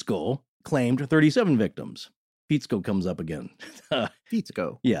Ficzko, claimed 37 victims. Ficzko comes up again.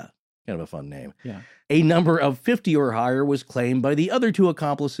 Ficzko. Yeah, kind of a fun name. Yeah. A number of 50 or higher was claimed by the other 2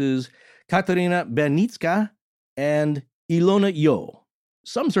 accomplices, Katarina Bernicka and Ilona Yo.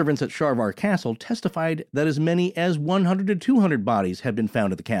 Some servants at Sharvar Castle testified that as many as 100 to 200 bodies had been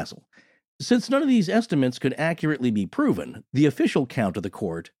found at the castle. Since none of these estimates could accurately be proven, the official count of the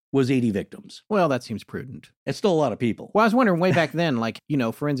court was 80 victims. Well, that seems prudent. It's still a lot of people. Well, I was wondering way back then,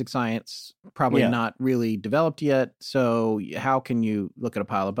 forensic science probably not really developed yet. So how can you look at a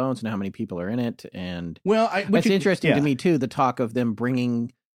pile of bones and how many people are in it? And it's interesting to me, too, the talk of them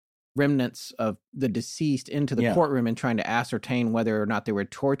bringing remnants of the deceased into the courtroom and trying to ascertain whether or not they were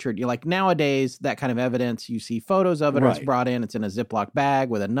tortured. You're like, nowadays, that kind of evidence, you see photos of it, or it's brought in, it's in a Ziploc bag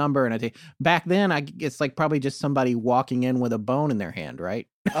with a number. And back then, it's like probably just somebody walking in with a bone in their hand, right?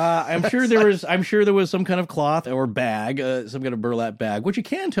 I'm sure there was some kind of cloth or bag, some kind of burlap bag. What you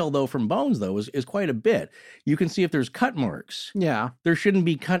can tell, though, from bones, though, is quite a bit. You can see if there's cut marks. Yeah. There shouldn't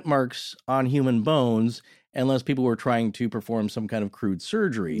be cut marks on human bones unless people were trying to perform some kind of crude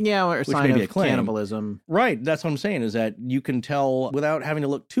surgery. Yeah, or a sign of cannibalism. Right. That's what I'm saying, is that you can tell without having to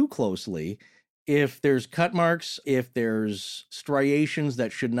look too closely if there's cut marks, if there's striations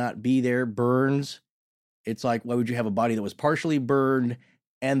that should not be there, burns. It's like, why would you have a body that was partially burned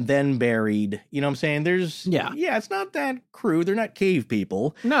and then buried? You know what I'm saying? It's not that crude. They're not cave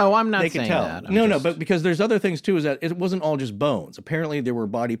people. No, I'm not saying saying that. that. No, but because there's other things too, is that it wasn't all just bones. Apparently there were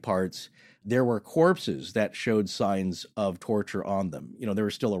body parts. There were corpses that showed signs of torture on them. They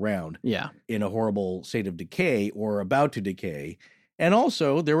were still around. Yeah. In a horrible state of decay or about to decay. And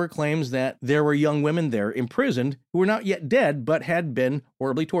also there were claims that there were young women there imprisoned who were not yet dead, but had been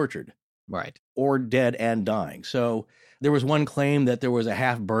horribly tortured. Right. Or dead and dying. So there was one claim that there was a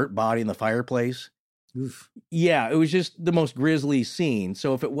half-burnt body in the fireplace. Oof. Yeah, it was just the most grisly scene.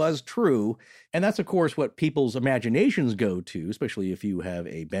 So if it was true, and that's, of course, what people's imaginations go to, especially if you have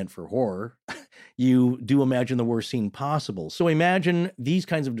a bent for horror, you do imagine the worst scene possible. So imagine these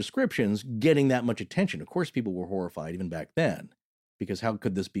kinds of descriptions getting that much attention. Of course, people were horrified even back then, because how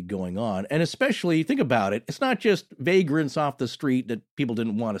could this be going on? And especially, think about it, it's not just vagrants off the street that people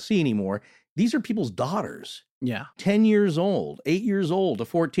didn't want to see anymore. These are people's daughters. Yeah. 10 years old, 8 years old to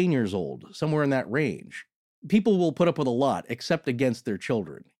 14 years old, somewhere in that range. People will put up with a lot, except against their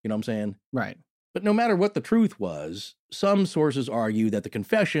children. You know what I'm saying? Right. But no matter what the truth was, some sources argue that the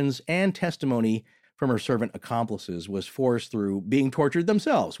confessions and testimony from her servant accomplices was forced through being tortured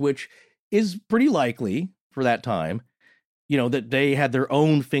themselves, which is pretty likely for that time. That they had their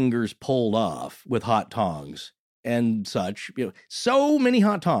own fingers pulled off with hot tongs and such. So many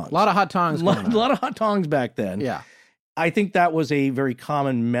hot tongs. A lot of hot tongs. A lot of hot tongs back then. Yeah. I think that was a very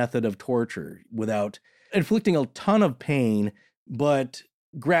common method of torture without inflicting a ton of pain, but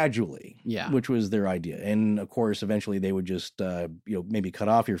gradually. Yeah. Which was their idea. And of course, eventually they would just, maybe cut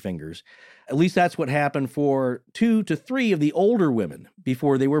off your fingers. At least that's what happened for 2 to 3 of the older women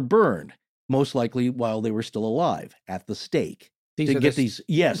before they were burned, most likely while they were still alive at the stake. These are these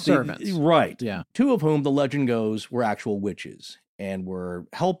servants. Right. Yeah. 2 of whom, the legend goes, were actual witches and were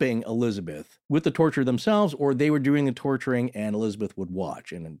helping Elizabeth with the torture themselves, or they were doing the torturing and Elizabeth would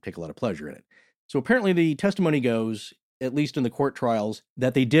watch and take a lot of pleasure in it. So apparently the testimony goes, at least in the court trials,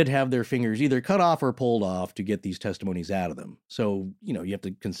 that they did have their fingers either cut off or pulled off to get these testimonies out of them. So, you have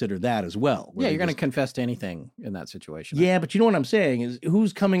to consider that as well. Yeah, you're going to confess to anything in that situation. Yeah, but you know what I'm saying is,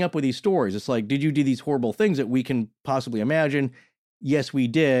 who's coming up with these stories? It's like, did you do these horrible things that we can possibly imagine? yes, we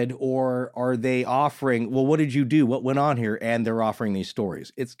did, or are they offering, well, what did you do? What went on here? And they're offering these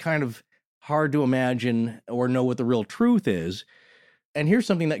stories. It's kind of hard to imagine or know what the real truth is. And here's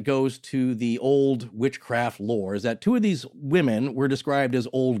something that goes to the old witchcraft lore, is that two of these women were described as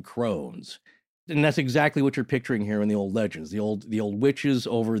old crones. And that's exactly what you're picturing here in the old legends. The old witches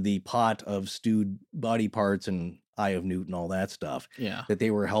over the pot of stewed body parts and Eye of Newt and all that stuff. Yeah. That they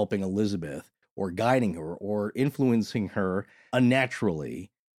were helping Elizabeth or guiding her or influencing her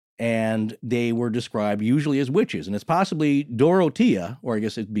unnaturally. And they were described usually as witches. And it's possibly Dorothea, or I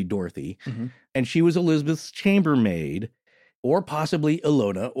guess it'd be Dorothy. Mm-hmm. And she was Elizabeth's chambermaid, or possibly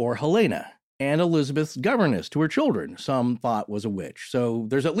Ilona or Helena, and Elizabeth's governess to her children. Some thought was a witch. So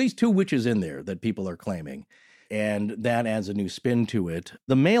there's at least two witches in there that people are claiming. And that adds a new spin to it.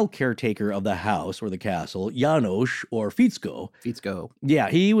 The male caretaker of the house or the castle, Janos or Fitzko. Yeah,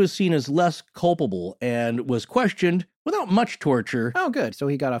 he was seen as less culpable and was questioned without much torture. Oh, good. So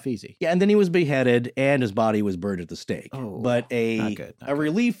he got off easy. Yeah, and then he was beheaded and his body was burned at the stake. Oh, but not good. Not good.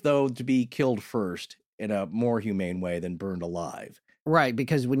 Relief, though, to be killed first in a more humane way than burned alive. Right,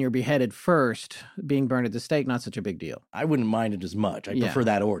 because when you're beheaded first, being burned at the stake, not such a big deal. I wouldn't mind it as much. I prefer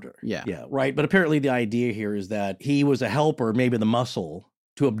that order. Yeah. Yeah, right. But apparently the idea here is that he was a helper, maybe the muscle,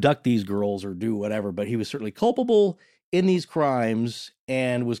 to abduct these girls or do whatever, but he was certainly culpable in these crimes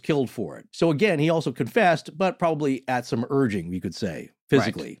and was killed for it. So again, he also confessed, but probably at some urging, we could say,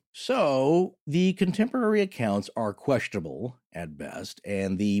 physically. Right. So the contemporary accounts are questionable at best,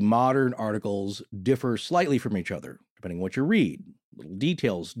 and the modern articles differ slightly from each other, depending on what you read. Little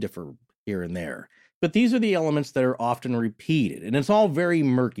details differ here and there. But these are the elements that are often repeated, and it's all very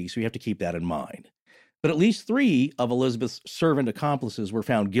murky, so you have to keep that in mind. But at least 3 of Elizabeth's servant accomplices were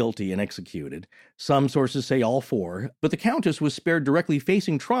found guilty and executed. Some sources say all 4, but the Countess was spared directly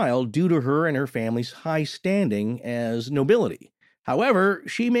facing trial due to her and her family's high standing as nobility. However,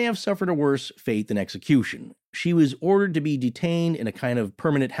 she may have suffered a worse fate than execution. She was ordered to be detained in a kind of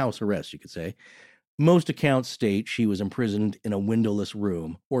permanent house arrest, you could say. Most accounts state she was imprisoned in a windowless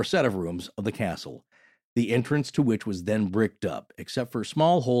room, or set of rooms, of the castle, the entrance to which was then bricked up, except for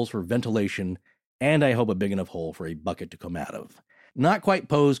small holes for ventilation, and I hope a big enough hole for a bucket to come out of. Not quite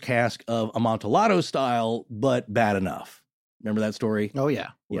Poe's cask of Amontillado style, but bad enough. Remember that story? Oh,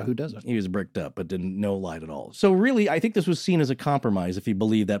 yeah. Well, Yeah. who doesn't? He was bricked up, but didn't no light at all. So really, I think this was seen as a compromise, if you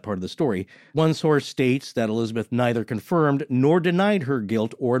believe that part of the story. One source states that Elizabeth neither confirmed nor denied her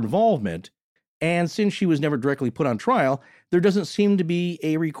guilt or involvement, and since she was never directly put on trial, there doesn't seem to be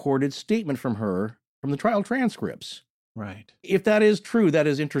a recorded statement from her from the trial transcripts. Right. If that is true, that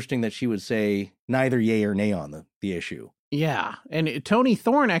is interesting that she would say neither yay or nay on the issue. Yeah. And Tony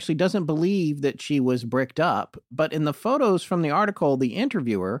Thorne actually doesn't believe that she was bricked up. But in the photos from the article, the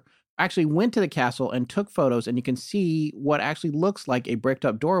interviewer actually went to the castle and took photos, and you can see what actually looks like a bricked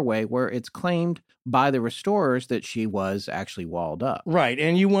up doorway where it's claimed by the restorers that she was actually walled up. Right.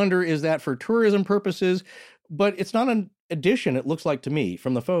 And you wonder, is that for tourism purposes? But it's not an addition, it looks like to me,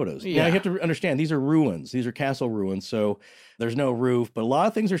 from the photos. Yeah. Now, you have to understand, these are ruins. These are castle ruins, so there's no roof, but a lot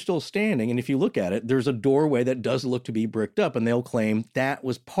of things are still standing, and if you look at it, there's a doorway that does look to be bricked up, and they'll claim that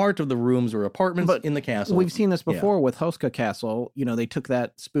was part of the rooms or apartments in the castle. We've seen this before with Hoska Castle. You know, they took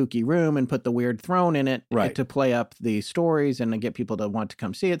that spooky room and put the weird throne in it to play up the stories and to get people to want to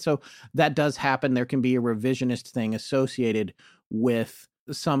come see it. So that does happen. There can be a revisionist thing associated with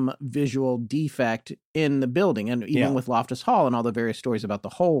some visual defect in the building, and even with Loftus Hall and all the various stories about the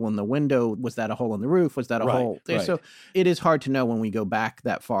hole in the window. Was that a hole in the roof? Was that a hole there? Right. So it is hard to know when we go back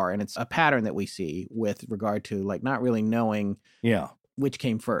that far, and it's a pattern that we see with regard to like not really knowing which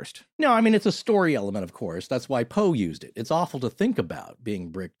came first. No, I mean, it's a story element, of course. That's why Poe used it. It's awful to think about being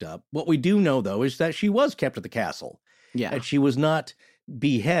bricked up. What we do know, though, is that she was kept at the castle. Yeah. And she was not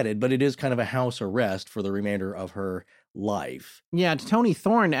beheaded, but it is kind of a house arrest for the remainder of her life. Yeah, Tony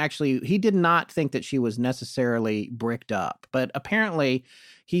Thorne actually, he did not think that she was necessarily bricked up, but apparently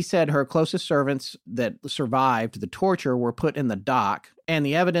he said her closest servants that survived the torture were put in the dock, and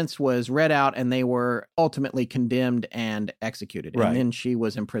the evidence was read out, and they were ultimately condemned and executed. Right. And then she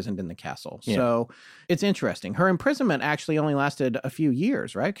was imprisoned in the castle. Yeah. So it's interesting. Her imprisonment actually only lasted a few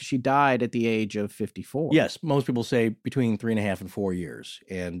years, right? Because she died at the age of 54. Yes, most people say between 3.5 and 4 years,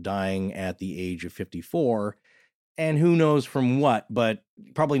 and dying at the age of 54. And who knows from what, but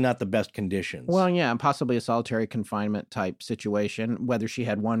probably not the best conditions. Well, yeah, and possibly a solitary confinement type situation. Whether she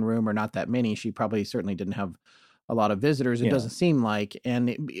had one room or not that many, she probably certainly didn't have a lot of visitors. It doesn't seem like.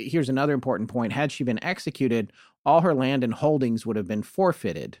 And here's another important point. Had she been executed, all her land and holdings would have been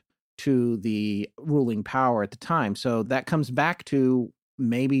forfeited to the ruling power at the time. So that comes back to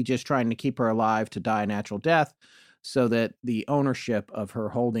maybe just trying to keep her alive to die a natural death. so that the ownership of her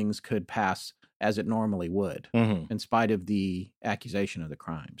holdings could pass as it normally would, in spite of the accusation of the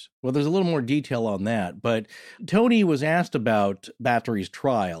crimes. Well, there's a little more detail on that, but Tony was asked about Bathory's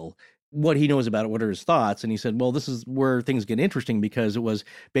trial, what he knows about it, what are his thoughts, and he said, well, this is where things get interesting because it was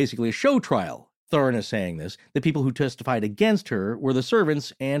basically a show trial. Thorne is saying this. The people who testified against her were the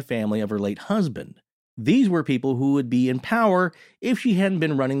servants and family of her late husband. These were people who would be in power if she hadn't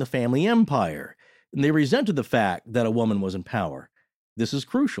been running the family empire, and they resented the fact that a woman was in power. This is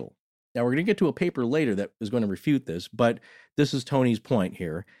crucial. Now, we're going to get to a paper later that is going to refute this, but this is Tony's point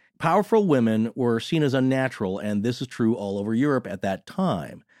here. Powerful women were seen as unnatural, and this is true all over Europe at that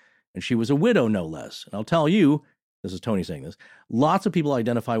time. And she was a widow, no less. And I'll tell you, this is Tony saying this, lots of people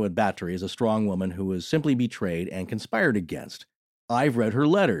identify with Bathory as a strong woman who was simply betrayed and conspired against. I've read her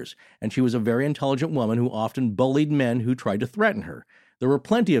letters, and she was a very intelligent woman who often bullied men who tried to threaten her. There were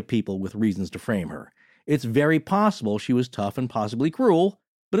plenty of people with reasons to frame her. It's very possible she was tough and possibly cruel,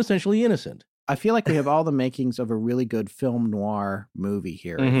 but essentially innocent. I feel like we have all the makings of a really good film noir movie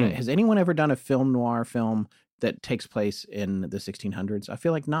here. Has anyone ever done a film noir film that takes place in the 1600s? I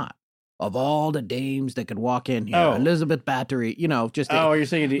feel like not. Of all the dames that could walk in here, Elizabeth Bathory, just you're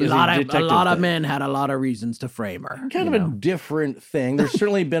saying a lot of men had a lot of reasons to frame her. Kind of a different thing. There's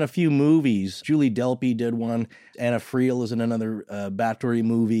certainly been a few movies. Julie Delpy did one. Anna Friel is in another Bathory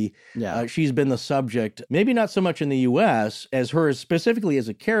movie. Yeah. She's been the subject, maybe not so much in the U.S. as her specifically as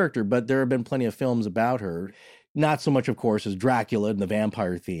a character, but there have been plenty of films about her. Not so much, of course, as Dracula and the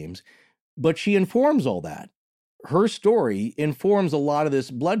vampire themes, but she informs all that. Her story informs a lot of this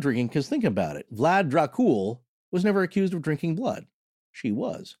blood drinking, because think about it. Vlad Dracul was never accused of drinking blood. She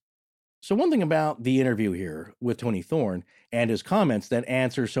was. So one thing about the interview here with Tony Thorne and his comments that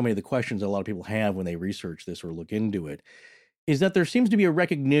answer so many of the questions that a lot of people have when they research this or look into it is that there seems to be a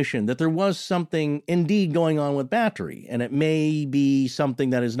recognition that there was something indeed going on with Bathory, and it may be something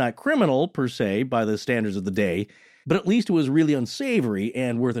that is not criminal per se by the standards of the day, but at least it was really unsavory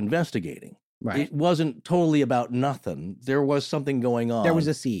and worth investigating. Right. It wasn't totally about nothing. There was something going on. There was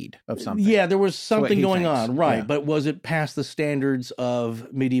a seed of something. Yeah, there was something going thinks. on, right. Yeah. But was it past the standards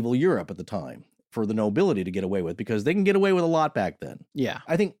of medieval Europe at the time for the nobility to get away with? Because they can get away with a lot back then. Yeah.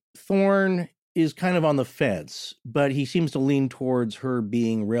 I think Thorne is kind of on the fence, but he seems to lean towards her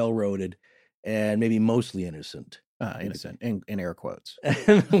being railroaded and maybe mostly innocent. Innocent, in air quotes.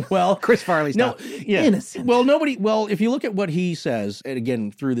 Well, Chris Farley's not innocent. Well, if you look at what he says, and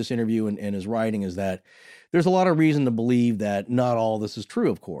again, through this interview and his writing, is that there's a lot of reason to believe that not all this is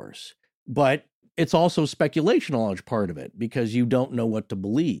true, of course. But it's also speculation, a large part of it, because you don't know what to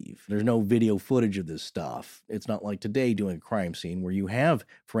believe. There's no video footage of this stuff. It's not like today doing a crime scene where you have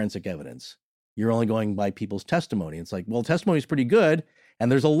forensic evidence. You're only going by people's testimony. It's like, well, testimony is pretty good,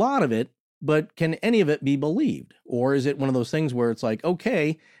 and there's a lot of it, but can any of it be believed? Or is it one of those things where it's like,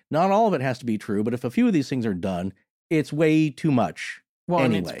 okay, not all of it has to be true, but if a few of these things are done, it's way too much. Well,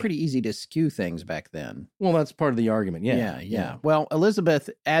 anyway. And it's pretty easy to skew things back then. Well, that's part of the argument, Yeah. Well,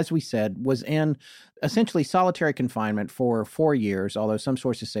 Elizabeth, as we said, was in essentially solitary confinement for 4 years, although some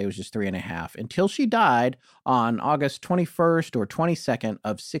sources say it was just 3.5, until she died on August 21st or 22nd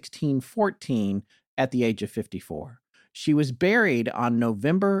of 1614 at the age of 54. She was buried on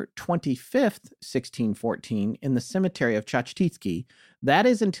November 25th, 1614, in the cemetery of Chakhtitski. That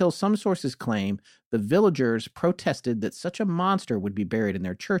is until some sources claim the villagers protested that such a monster would be buried in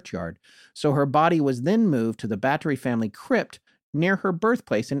their churchyard. So her body was then moved to the Bathory family crypt near her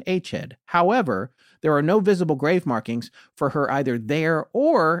birthplace in Ached. However, there are no visible grave markings for her either there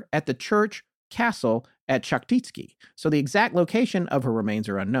or at the church castle at Chakhtitski. So the exact location of her remains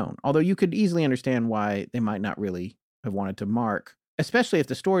are unknown, although you could easily understand why they might not really have wanted to mark, especially if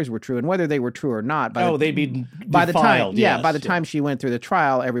the stories were true, and whether they were true or not. They'd be defiled. By the time she went through the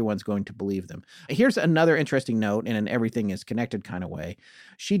trial, everyone's going to believe them. Here's another interesting note in an everything is connected kind of way.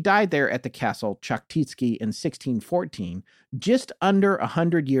 She died there at the castle Chakhtitski in 1614. Just under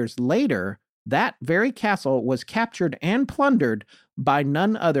 100 years later, that very castle was captured and plundered by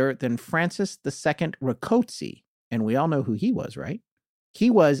none other than Francis II Rákóczi. And we all know who he was, right? He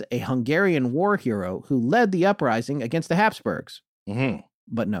was a Hungarian war hero who led the uprising against the Habsburgs. Mm-hmm.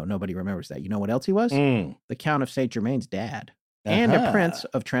 But no, nobody remembers that. You know what else he was? The Count of St. Germain's dad and a prince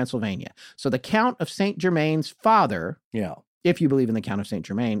of Transylvania. So the Count of St. Germain's father, if you believe in the Count of St.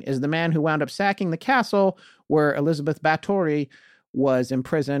 Germain, is the man who wound up sacking the castle where Elizabeth Bathory was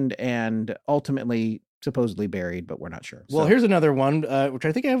imprisoned and ultimately supposedly buried, but we're not sure. Well, here's another one, which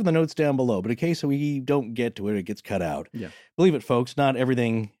I think I have in the notes down below, but in case we don't get to it, it gets cut out. Yeah. Believe it, folks, not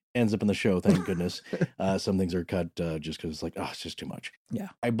everything ends up in the show, thank goodness. Some things are cut just because it's like, it's just too much. Yeah.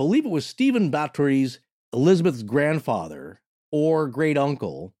 I believe it was Stephen Bathory's Elizabeth's grandfather or great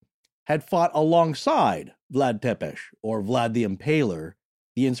uncle had fought alongside Vlad Tepes or Vlad the Impaler,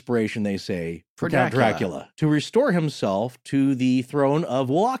 the inspiration, they say, for Count Dracula, to restore himself to the throne of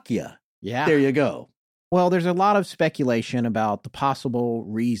Wallachia. Yeah. There you go. Well, there's a lot of speculation about the possible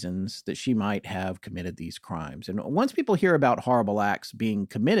reasons that she might have committed these crimes. And once people hear about horrible acts being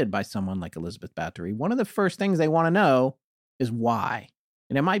committed by someone like Elizabeth Bathory, one of the first things they want to know is why.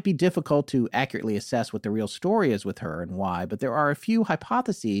 And it might be difficult to accurately assess what the real story is with her and why, but there are a few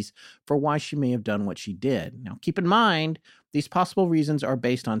hypotheses for why she may have done what she did. Now, keep in mind, these possible reasons are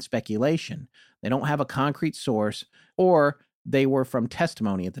based on speculation. They don't have a concrete source, or they were from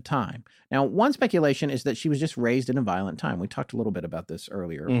testimony at the time. Now, one speculation is that she was just raised in a violent time. We talked a little bit about this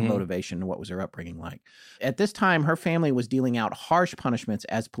earlier, motivation, what was her upbringing like. At this time, her family was dealing out harsh punishments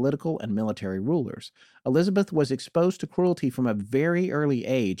as political and military rulers. Elizabeth was exposed to cruelty from a very early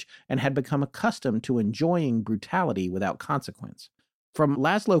age and had become accustomed to enjoying brutality without consequence. From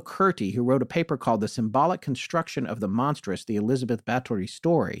Laszlo Kurti, who wrote a paper called The Symbolic Construction of the Monstrous, the Elizabeth Bathory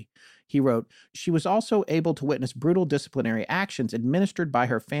Story, he wrote, she was also able to witness brutal disciplinary actions administered by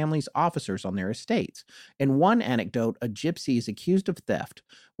her family's officers on their estates. In one anecdote, a gypsy is accused of theft,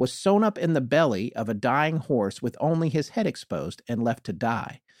 was sewn up in the belly of a dying horse with only his head exposed and left to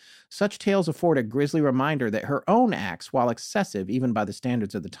die. Such tales afford a grisly reminder that her own acts, while excessive even by the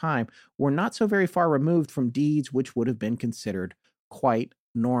standards of the time, were not so very far removed from deeds which would have been considered quite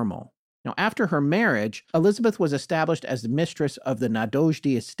normal. Now, after her marriage, Elizabeth was established as the mistress of the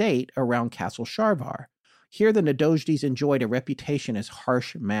Nadojdi estate around Castle Sharvar. Here, the Nadojdis enjoyed a reputation as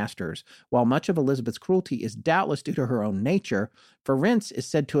harsh masters. While much of Elizabeth's cruelty is doubtless due to her own nature, Ferenc is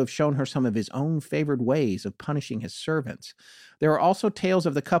said to have shown her some of his own favored ways of punishing his servants. There are also tales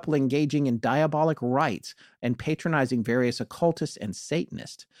of the couple engaging in diabolic rites and patronizing various occultists and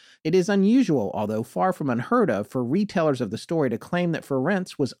Satanists. It is unusual, although far from unheard of, for retellers of the story to claim that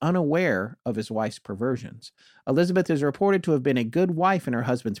Ferenc was unaware of his wife's perversions. Elizabeth is reported to have been a good wife in her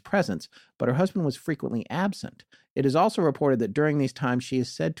husband's presence, but her husband was frequently absent. It is also reported that during these times she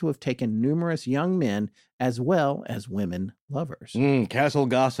is said to have taken numerous young men as well as women lovers. Castle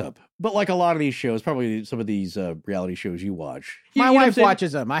gossip. But like a lot of these shows, probably some of these reality shows you watch. My wife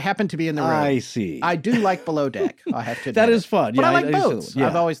watches them. I happen to be in the room. I see. I do like Below Deck. I have to admit that is fun. But yeah, I like both. Yeah,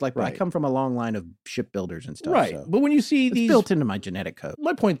 I've always liked both. right. I come from a long line of shipbuilders and stuff. Right. So but when you see it's these... built into my genetic code.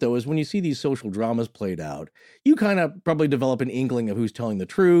 My point, though, is when you see these social dramas played out, you kind of probably develop an inkling of who's telling the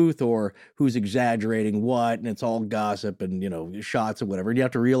truth or who's exaggerating what, and it's all gossip and, shots or whatever. And you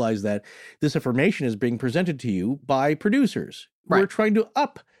have to realize that this information is being presented to you by producers who are trying to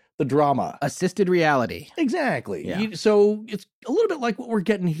up the drama. Assisted reality. Exactly. Yeah. So it's a little bit like what we're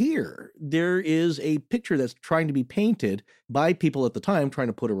getting here. There is a picture that's trying to be painted by people at the time trying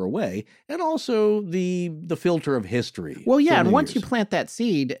to put her away, and also the filter of history. Well, yeah, and once you plant that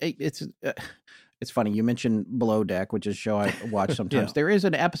seed, it's funny. You mentioned Below Deck, which is a show I watch sometimes. Yeah. There is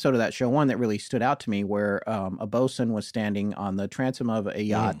an episode of that show, one that really stood out to me, where a bosun was standing on the transom of a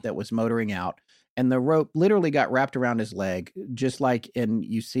yacht that was motoring out, and the rope literally got wrapped around his leg, just like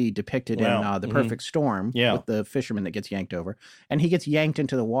you see depicted in The Perfect Storm with the fisherman that gets yanked over. And he gets yanked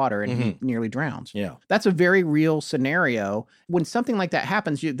into the water and he nearly drowns. Yeah. That's a very real scenario. When something like that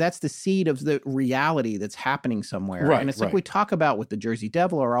happens, that's the seed of the reality that's happening somewhere. Right, and it's like we talk about with the Jersey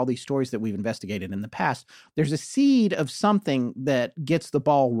Devil or all these stories that we've investigated in the past. There's a seed of something that gets the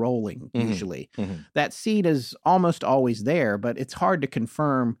ball rolling, usually. That seed is almost always there, but it's hard to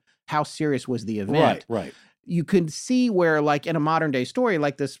confirm how serious was the event. Right. You could see where, like in a modern day story,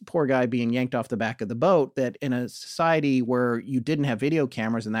 like this poor guy being yanked off the back of the boat, that in a society where you didn't have video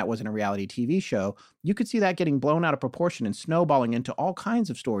cameras and that wasn't a reality TV show, you could see that getting blown out of proportion and snowballing into all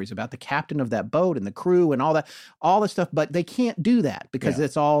kinds of stories about the captain of that boat and the crew and all the stuff. But they can't do that because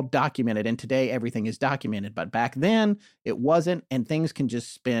it's all documented. And today everything is documented. But back then it wasn't, and things can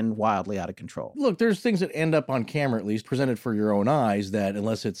just spin wildly out of control. Look, there's things that end up on camera, at least presented for your own eyes, that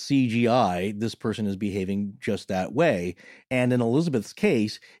unless it's CGI, this person is behaving just that way. And in Elizabeth's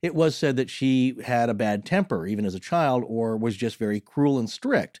case, it was said that she had a bad temper, even as a child, or was just very cruel and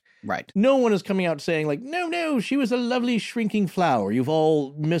strict. Right. No one is coming out saying like, no, she was a lovely shrinking flower. You've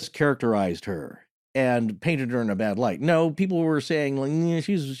all mischaracterized her and painted her in a bad light. No, people were saying like,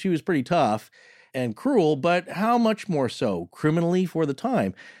 she was pretty tough and cruel, but how much more so criminally for the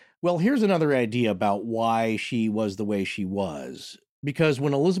time? Well, here's another idea about why she was the way she was. Because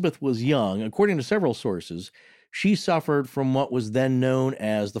when Elizabeth was young, according to several sources, she suffered from what was then known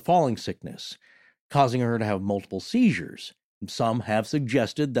as the falling sickness, causing her to have multiple seizures. Some have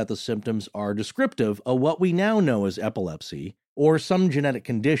suggested that the symptoms are descriptive of what we now know as epilepsy or some genetic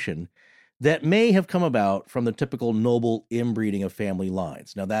condition that may have come about from the typical noble inbreeding of family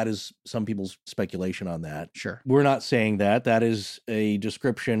lines. Now, that is some people's speculation on that. Sure. We're not saying that. That is a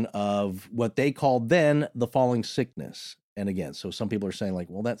description of what they called then the falling sickness. And again, so some people are saying like,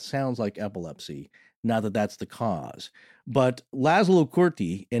 well, that sounds like epilepsy. Not that that's the cause. But Laszlo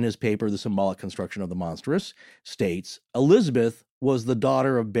Kurti, in his paper, The Symbolic Construction of the Monstrous, states Elizabeth was the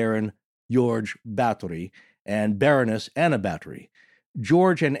daughter of Baron George Bathory and Baroness Anna Bathory.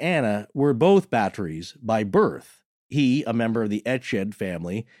 George and Anna were both Bathories by birth. He, a member of the Etched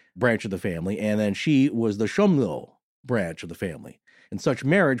family, branch of the family, and then she was the Chomlo branch of the family. And such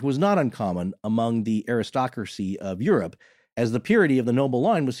marriage was not uncommon among the aristocracy of Europe, as the purity of the noble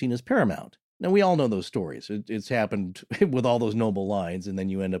line was seen as paramount. Now, we all know those stories. It's happened with all those noble lines, and then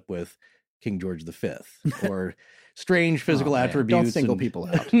you end up with King George V, or strange physical attributes. Don't single people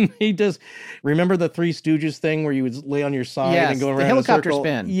out. He does. Remember the Three Stooges thing where you would lay on your side and go around the helicopter in a circle?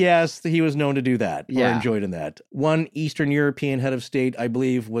 spin. Yes, he was known to do that, or Yeah. enjoyed in that. One Eastern European head of state, I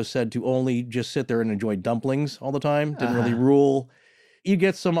believe, was said to only just sit there and enjoy dumplings all the time, didn't really rule. You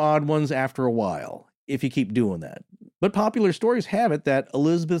get some odd ones after a while if you keep doing that. But popular stories have it that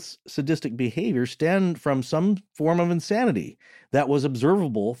Elizabeth's sadistic behavior stemmed from some form of insanity that was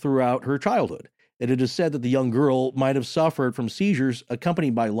observable throughout her childhood. And it is said that the young girl might have suffered from seizures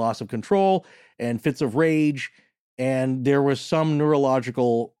accompanied by loss of control and fits of rage, and there was some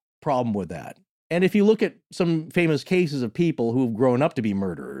neurological problem with that. And if you look at some famous cases of people who've grown up to be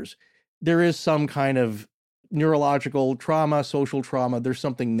murderers, there is some kind of neurological trauma, social trauma. There's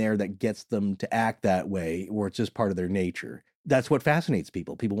something there that gets them to act that way, or it's just part of their nature. That's what fascinates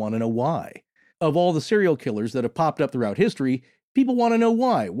people. People want to know why. Of all the serial killers that have popped up throughout history, people want to know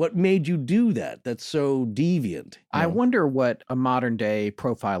why. What made you do that? That's so deviant. I wonder what a modern day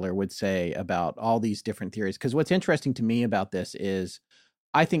profiler would say about all these different theories. Because what's interesting to me about this is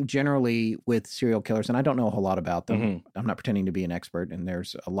I think generally with serial killers, and I don't know a whole lot about them. I'm not pretending to be an expert, and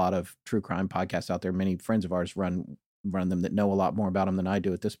there's a lot of true crime podcasts out there. Many friends of ours run them that know a lot more about them than I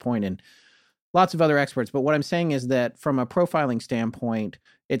do at this point, and lots of other experts. But what I'm saying is that from a profiling standpoint,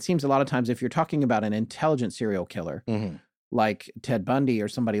 it seems a lot of times if you're talking about an intelligent serial killer, like Ted Bundy or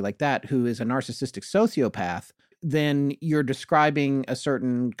somebody like that, who is a narcissistic sociopath, then you're describing a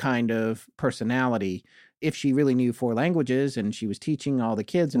certain kind of personality. If she really knew 4 languages and she was teaching all the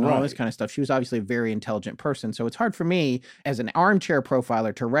kids and all this kind of stuff, she was obviously a very intelligent person. So it's hard for me as an armchair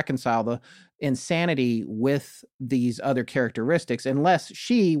profiler to reconcile the insanity with these other characteristics, unless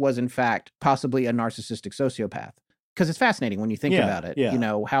she was in fact possibly a narcissistic sociopath. Because it's fascinating when you think about it. You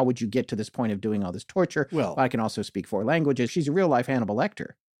know, how would you get to this point of doing all this torture? Well, I can also speak 4 languages. She's a real life Hannibal Lecter.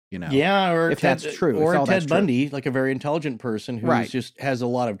 You know, or if that's true, or Ted Bundy, like a very intelligent person who just has a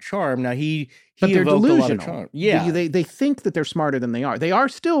lot of charm. Now but they're evoked delusional. a lot of charm. Yeah, they think that they're smarter than they are. They are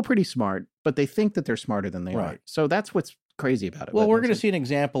still pretty smart, but they think that they're smarter than they are. So that's what's crazy about it. Well, we're going to see an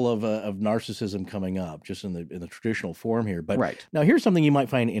example of narcissism coming up, just in the traditional form here. But now here's something you might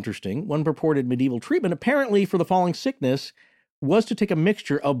find interesting. One purported medieval treatment, apparently for the falling sickness, was to take a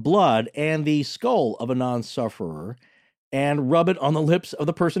mixture of blood and the skull of a non-sufferer and rub it on the lips of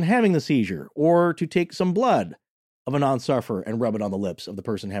the person having the seizure, or to take some blood of a non-sufferer and rub it on the lips of the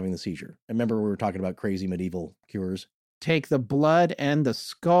person having the seizure. Remember we were talking about crazy medieval cures? Take the blood and the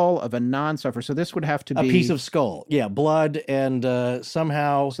skull of a non-sufferer. So this would have to be... a piece of skull. Yeah, blood and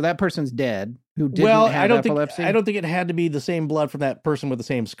somehow... So that person's dead who didn't have epilepsy? I don't think it had to be the same blood from that person with the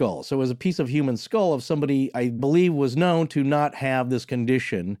same skull. So it was a piece of human skull of somebody I believe was known to not have this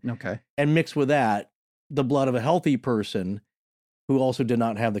condition. Okay. And mix with that the blood of a healthy person who also did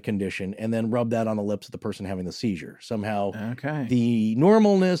not have the condition, and then rub that on the lips of the person having the seizure. Somehow the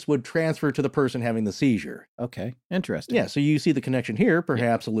normalness would transfer to the person having the seizure. Okay, interesting. Yeah, so you see the connection here.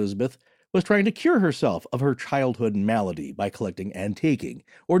 Perhaps Elizabeth was trying to cure herself of her childhood malady by collecting and taking,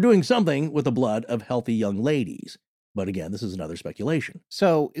 or doing something with the blood of healthy young ladies. But again, this is another speculation.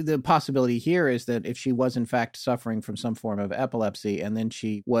 So the possibility here is that if she was in fact suffering from some form of epilepsy, and then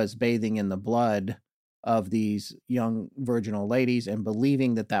she was bathing in the blood of these young virginal ladies and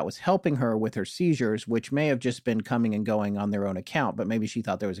believing that that was helping her with her seizures, which may have just been coming and going on their own account, but maybe she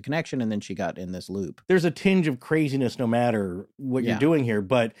thought there was a connection and then she got in this loop. There's a tinge of craziness no matter what you're doing here,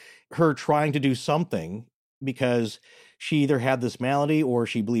 but her trying to do something because she either had this malady or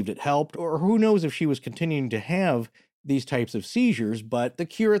she believed it helped, or who knows if she was continuing to have these types of seizures, but the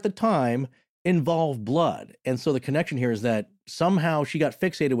cure at the time involved blood. And so the connection here is that somehow she got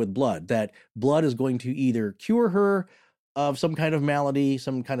fixated with blood, that blood is going to either cure her of some kind of malady,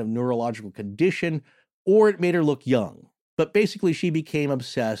 some kind of neurological condition, or it made her look young. But basically she became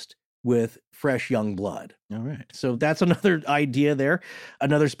obsessed with fresh young blood. All right. So that's another idea there.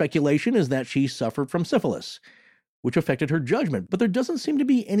 Another speculation is that she suffered from syphilis, which affected her judgment. But there doesn't seem to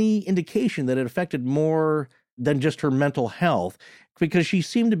be any indication that it affected more than just her mental health, because she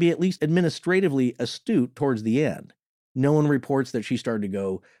seemed to be at least administratively astute towards the end. No one reports that she started to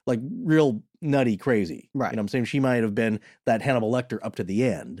go like real nutty crazy. Right. You know what I'm saying? She might have been that Hannibal Lecter up to the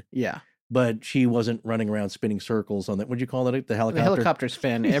end. Yeah. But she wasn't running around spinning circles on that. What'd you call it? The helicopter? The helicopter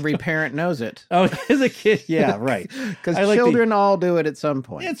spin. Every parent knows it. Oh, as a kid. Yeah, right. Because children all do it at some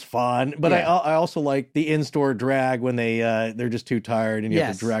point. It's fun. But Yeah. I also like the in-store drag when they're just too tired and you have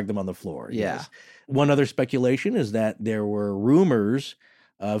Yes. to drag them on the floor. Yeah. Yes. One other speculation is that there were rumors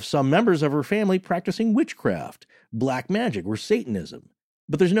of some members of her family practicing witchcraft, black magic, or Satanism.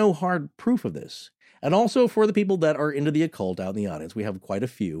 But there's no hard proof of this. And also for the people that are into the occult out in the audience, we have quite a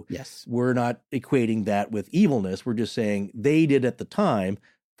few. Yes. We're not equating that with evilness. We're just saying they did at the time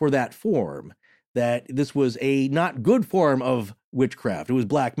for that form, that this was a not good form of witchcraft. It was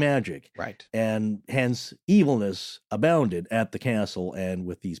black magic. Right. And hence evilness abounded at the castle and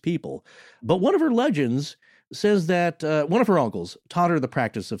with these people. But one of her legends says that one of her uncles taught her the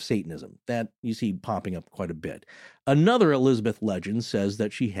practice of Satanism. That you see popping up quite a bit. Another Elizabeth legend says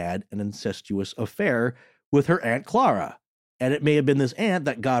that she had an incestuous affair with her Aunt Clara, and it may have been this aunt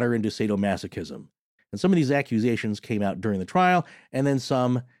that got her into sadomasochism. And some of these accusations came out during the trial, and then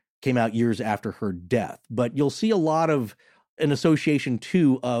some came out years after her death. But you'll see a lot of an association,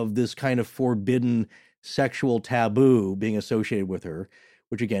 too, of this kind of forbidden sexual taboo being associated with her,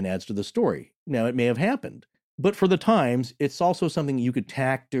 which again adds to the story. Now, it may have happened, but for the times, it's also something you could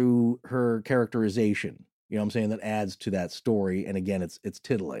tack to her characterization. You know what I'm saying? That adds to that story. And again, it's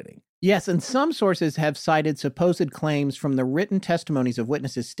titillating. Yes, and some sources have cited supposed claims from the written testimonies of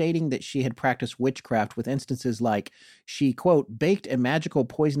witnesses stating that she had practiced witchcraft, with instances like she, quote, baked a magical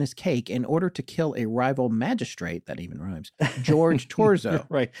poisonous cake in order to kill a rival magistrate, that even rhymes, George Torzo.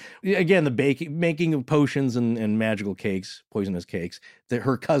 Right. Again, the making of potions and magical cakes, poisonous cakes, that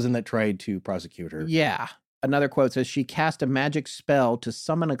her cousin that tried to prosecute her. Yeah. Another quote says she cast a magic spell to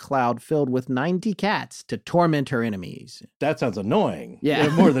summon a cloud filled with 90 cats to torment her enemies. That sounds annoying. Yeah.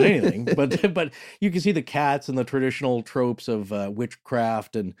 More than anything. But you can see the cats and the traditional tropes of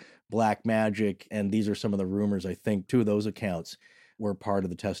witchcraft and black magic. And these are some of the rumors, I think, two of those accounts were part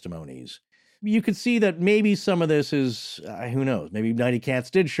of the testimonies. You could see that maybe some of this is, who knows, maybe 90 cats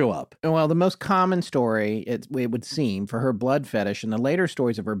did show up. Well, the most common story, it would seem, for her blood fetish and the later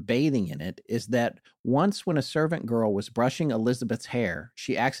stories of her bathing in it is that once when a servant girl was brushing Elizabeth's hair,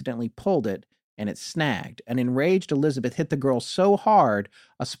 she accidentally pulled it and it snagged. An enraged Elizabeth hit the girl so hard,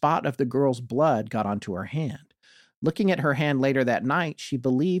 a spot of the girl's blood got onto her hand. Looking at her hand later that night, she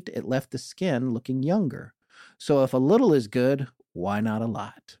believed it left the skin looking younger. So if a little is good, why not a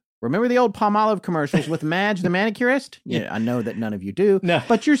lot? Remember the old Palmolive commercials with Madge the manicurist? Yeah, I know that none of you do,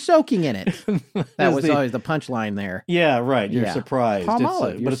 but you're soaking in it. That was always the punchline there. Yeah, right. You're surprised.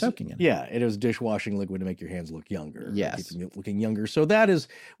 Palmolive, you're soaking in it. Yeah, it was dishwashing liquid to make your hands look younger. Yes. Keep them looking younger. So that is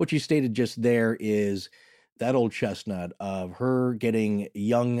what you stated just there, is that old chestnut of her getting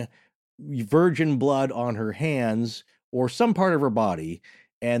young virgin blood on her hands or some part of her body,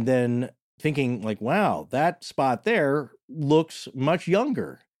 and then thinking like, wow, that spot there looks much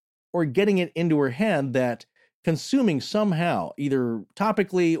younger. Or getting it into her head that consuming somehow, either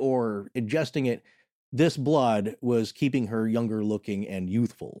topically or ingesting it, this blood was keeping her younger looking and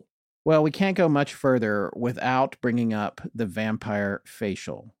youthful. Well, we can't go much further without bringing up the vampire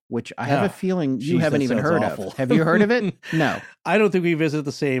facial, which I have a feeling you haven't even heard of. Have you heard of it? No. I don't think we visit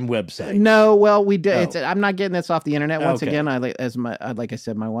the same website. No, well, we do. I'm not getting this off the internet. Once Okay. again, like I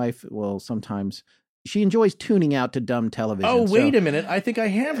said, my wife will sometimes. She enjoys tuning out to dumb television. Oh, wait a minute. I think I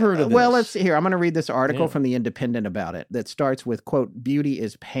have heard of this. Well, let's see here. I'm going to read this article Yeah. from The Independent about it that starts with, quote, "Beauty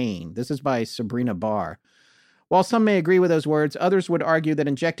is pain." This is by Sabrina Barr. While some may agree with those words, others would argue that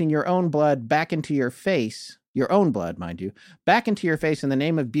injecting your own blood back into your face, your own blood, mind you, back into your face in the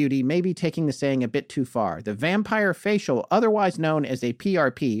name of beauty may be taking the saying a bit too far. The vampire facial, otherwise known as a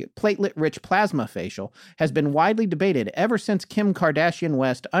PRP, platelet-rich plasma facial, has been widely debated ever since Kim Kardashian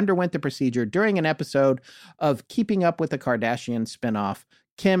West underwent the procedure during an episode of Keeping Up with the Kardashian spinoff,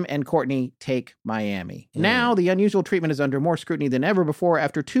 Kim and Kourtney Take Miami. Now, the unusual treatment is under more scrutiny than ever before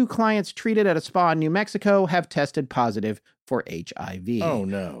after two clients treated at a spa in New Mexico have tested positive for HIV. Oh,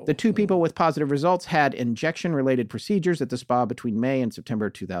 no. The two people with positive results had injection-related procedures at the spa between May and September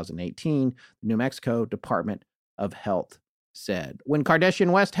 2018, the New Mexico Department of Health said. When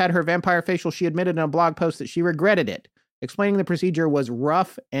Kardashian West had her vampire facial, she admitted in a blog post that she regretted it, explaining the procedure was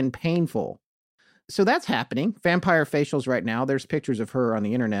rough and painful. So that's happening. Vampire facials right now. There's pictures of her on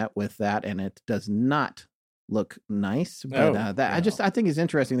the internet with that, and it does not look nice. But I think it's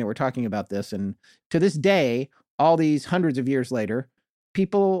interesting that we're talking about this. And to this day, all these hundreds of years later,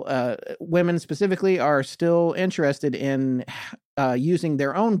 people, women specifically, are still interested in using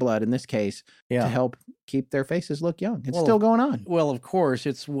their own blood, in this case, to help keep their faces look young. It's still going on. Well, of course,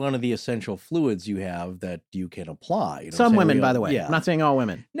 it's one of the essential fluids you have that you can apply. You know Some women, by the way. I'm not saying all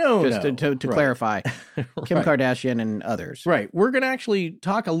women. Just to clarify. Kim Kardashian and others. Right. We're going to actually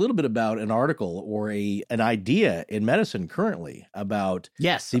talk a little bit about an article or an idea in medicine currently about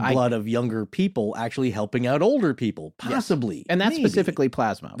the blood of younger people actually helping out older people, possibly. Yes. And that's specifically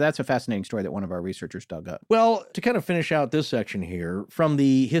plasma. That's a fascinating story that one of our researchers dug up. Well, to kind of finish out this section here, from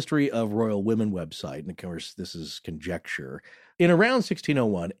the History of Royal Women website, and of course this is conjecture, in around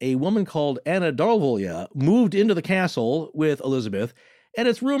 1601, a woman called Anna Darvolja moved into the castle with Elizabeth, and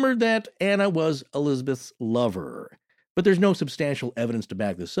it's rumored that Anna was Elizabeth's lover. But there's no substantial evidence to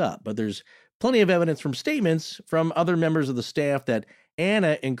back this up. But there's plenty of evidence from statements from other members of the staff that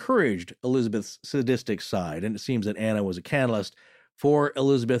Anna encouraged Elizabeth's sadistic side, and it seems that Anna was a catalyst for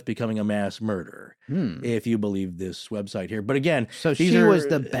Elizabeth becoming a mass murderer, if you believe this website here. But again, so she was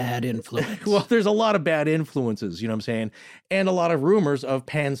the bad influence. Well, there's a lot of bad influences, you know what I'm saying? And a lot of rumors of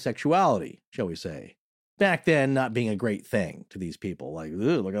pansexuality, shall we say. Back then, not being a great thing to these people. Like,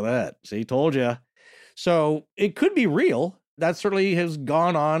 ooh, look at that. See, told you. So it could be real. That certainly has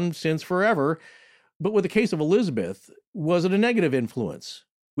gone on since forever. But with the case of Elizabeth, was it a negative influence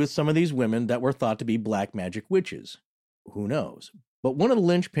with some of these women that were thought to be black magic witches? Who knows? But one of the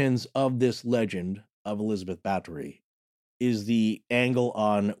linchpins of this legend of Elizabeth Bathory is the angle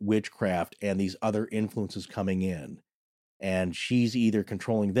on witchcraft and these other influences coming in. And she's either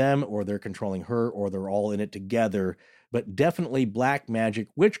controlling them, or they're controlling her, or they're all in it together. But definitely black magic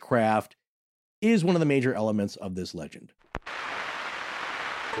witchcraft is one of the major elements of this legend.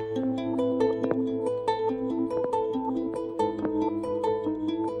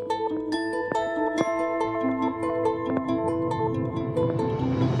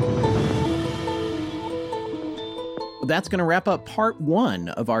 That's going to wrap up part 1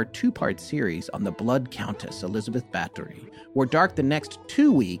 of our 2-part series on the Blood Countess, Elizabeth Bathory. We're dark the next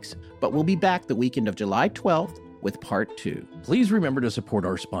 2 weeks, but we'll be back the weekend of July 12th with part 2. Please remember to support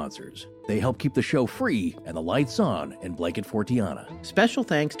our sponsors. They help keep the show free and the lights on in Blanket Fortiana. Special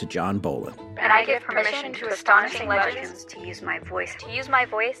thanks to John Boland. And I give permission to Astonishing Legends to use my voice.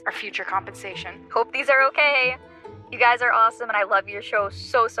 Or future compensation. Hope these are okay. You guys are awesome, and I love your show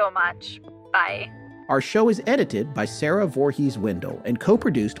so much. Bye. Our show is edited by Sarah Voorhees Wendell and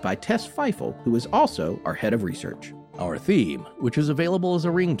co-produced by Tess Feifel, who is also our head of research. Our theme, which is available as a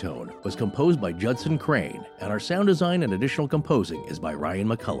ringtone, was composed by Judson Crane, and our sound design and additional composing is by Ryan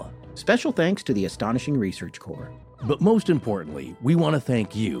McCullough. Special thanks to the Astonishing Research Corps. But most importantly, we want to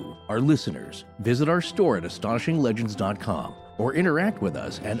thank you, our listeners. Visit our store at astonishinglegends.com or interact with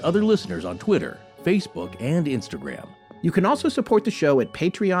us and other listeners on Twitter, Facebook, and Instagram. You can also support the show at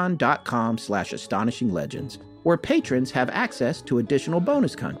patreon.com/astonishinglegends, where patrons have access to additional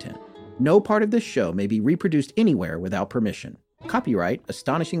bonus content. No part of this show may be reproduced anywhere without permission. Copyright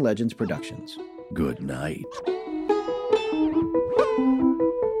Astonishing Legends Productions. Good night.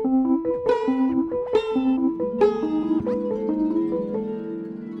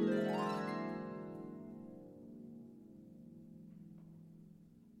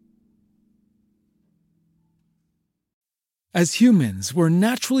 As humans, we're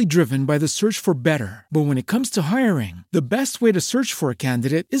naturally driven by the search for better. But when it comes to hiring, the best way to search for a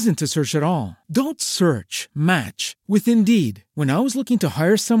candidate isn't to search at all. Don't search, match with Indeed. When I was looking to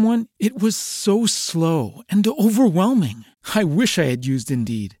hire someone, it was so slow and overwhelming. I wish I had used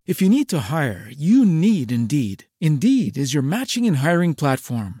Indeed. If you need to hire, you need Indeed. Indeed is your matching and hiring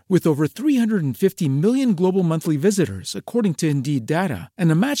platform with over 350 million global monthly visitors, according to Indeed data,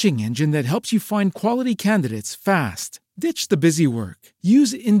 and a matching engine that helps you find quality candidates fast. Ditch the busy work.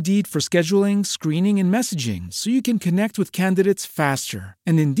 Use Indeed for scheduling, screening, and messaging so you can connect with candidates faster.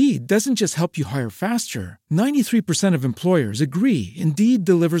 And Indeed doesn't just help you hire faster. 93% of employers agree Indeed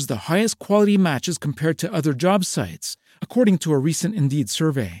delivers the highest quality matches compared to other job sites, according to a recent Indeed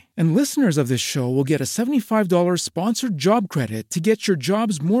survey. And listeners of this show will get a $75 sponsored job credit to get your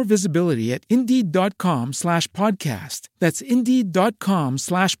jobs more visibility at Indeed.com/podcast. That's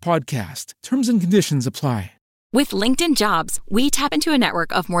Indeed.com/podcast. Terms and conditions apply. With LinkedIn Jobs, we tap into a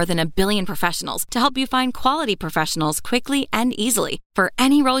network of more than 1 billion professionals to help you find quality professionals quickly and easily for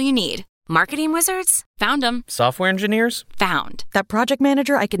any role you need. Marketing wizards? Found them. Software engineers? Found. That project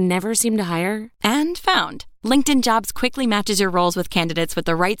manager I could never seem to hire? And found. LinkedIn Jobs quickly matches your roles with candidates with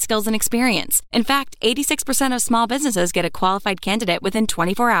the right skills and experience. In fact, 86% of small businesses get a qualified candidate within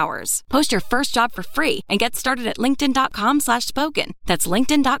 24 hours. Post your first job for free and get started at linkedin.com/spoken. That's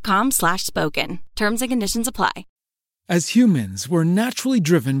linkedin.com/spoken. Terms and conditions apply. As humans, we're naturally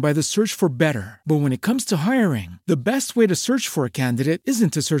driven by the search for better. But when it comes to hiring, the best way to search for a candidate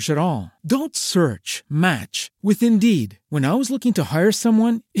isn't to search at all. Don't search, match with Indeed. When I was looking to hire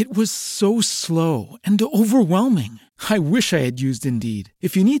someone, it was so slow and overwhelming. I wish I had used Indeed.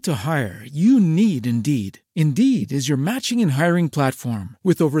 If you need to hire, you need Indeed. Indeed is your matching and hiring platform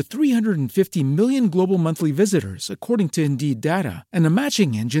with over 350 million global monthly visitors, according to Indeed data, and a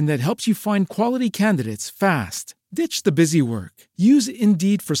matching engine that helps you find quality candidates fast. Ditch the busy work. Use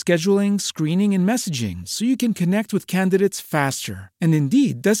Indeed for scheduling, screening, and messaging so you can connect with candidates faster. And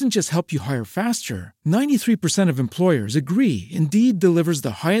Indeed doesn't just help you hire faster. 93% of employers agree Indeed delivers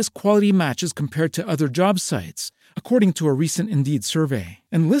the highest quality matches compared to other job sites, according to a recent Indeed survey.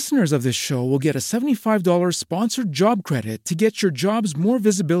 And listeners of this show will get a $75 sponsored job credit to get your jobs more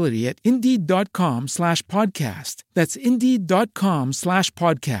visibility at Indeed.com/podcast. That's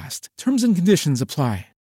Indeed.com/podcast. Terms and conditions apply.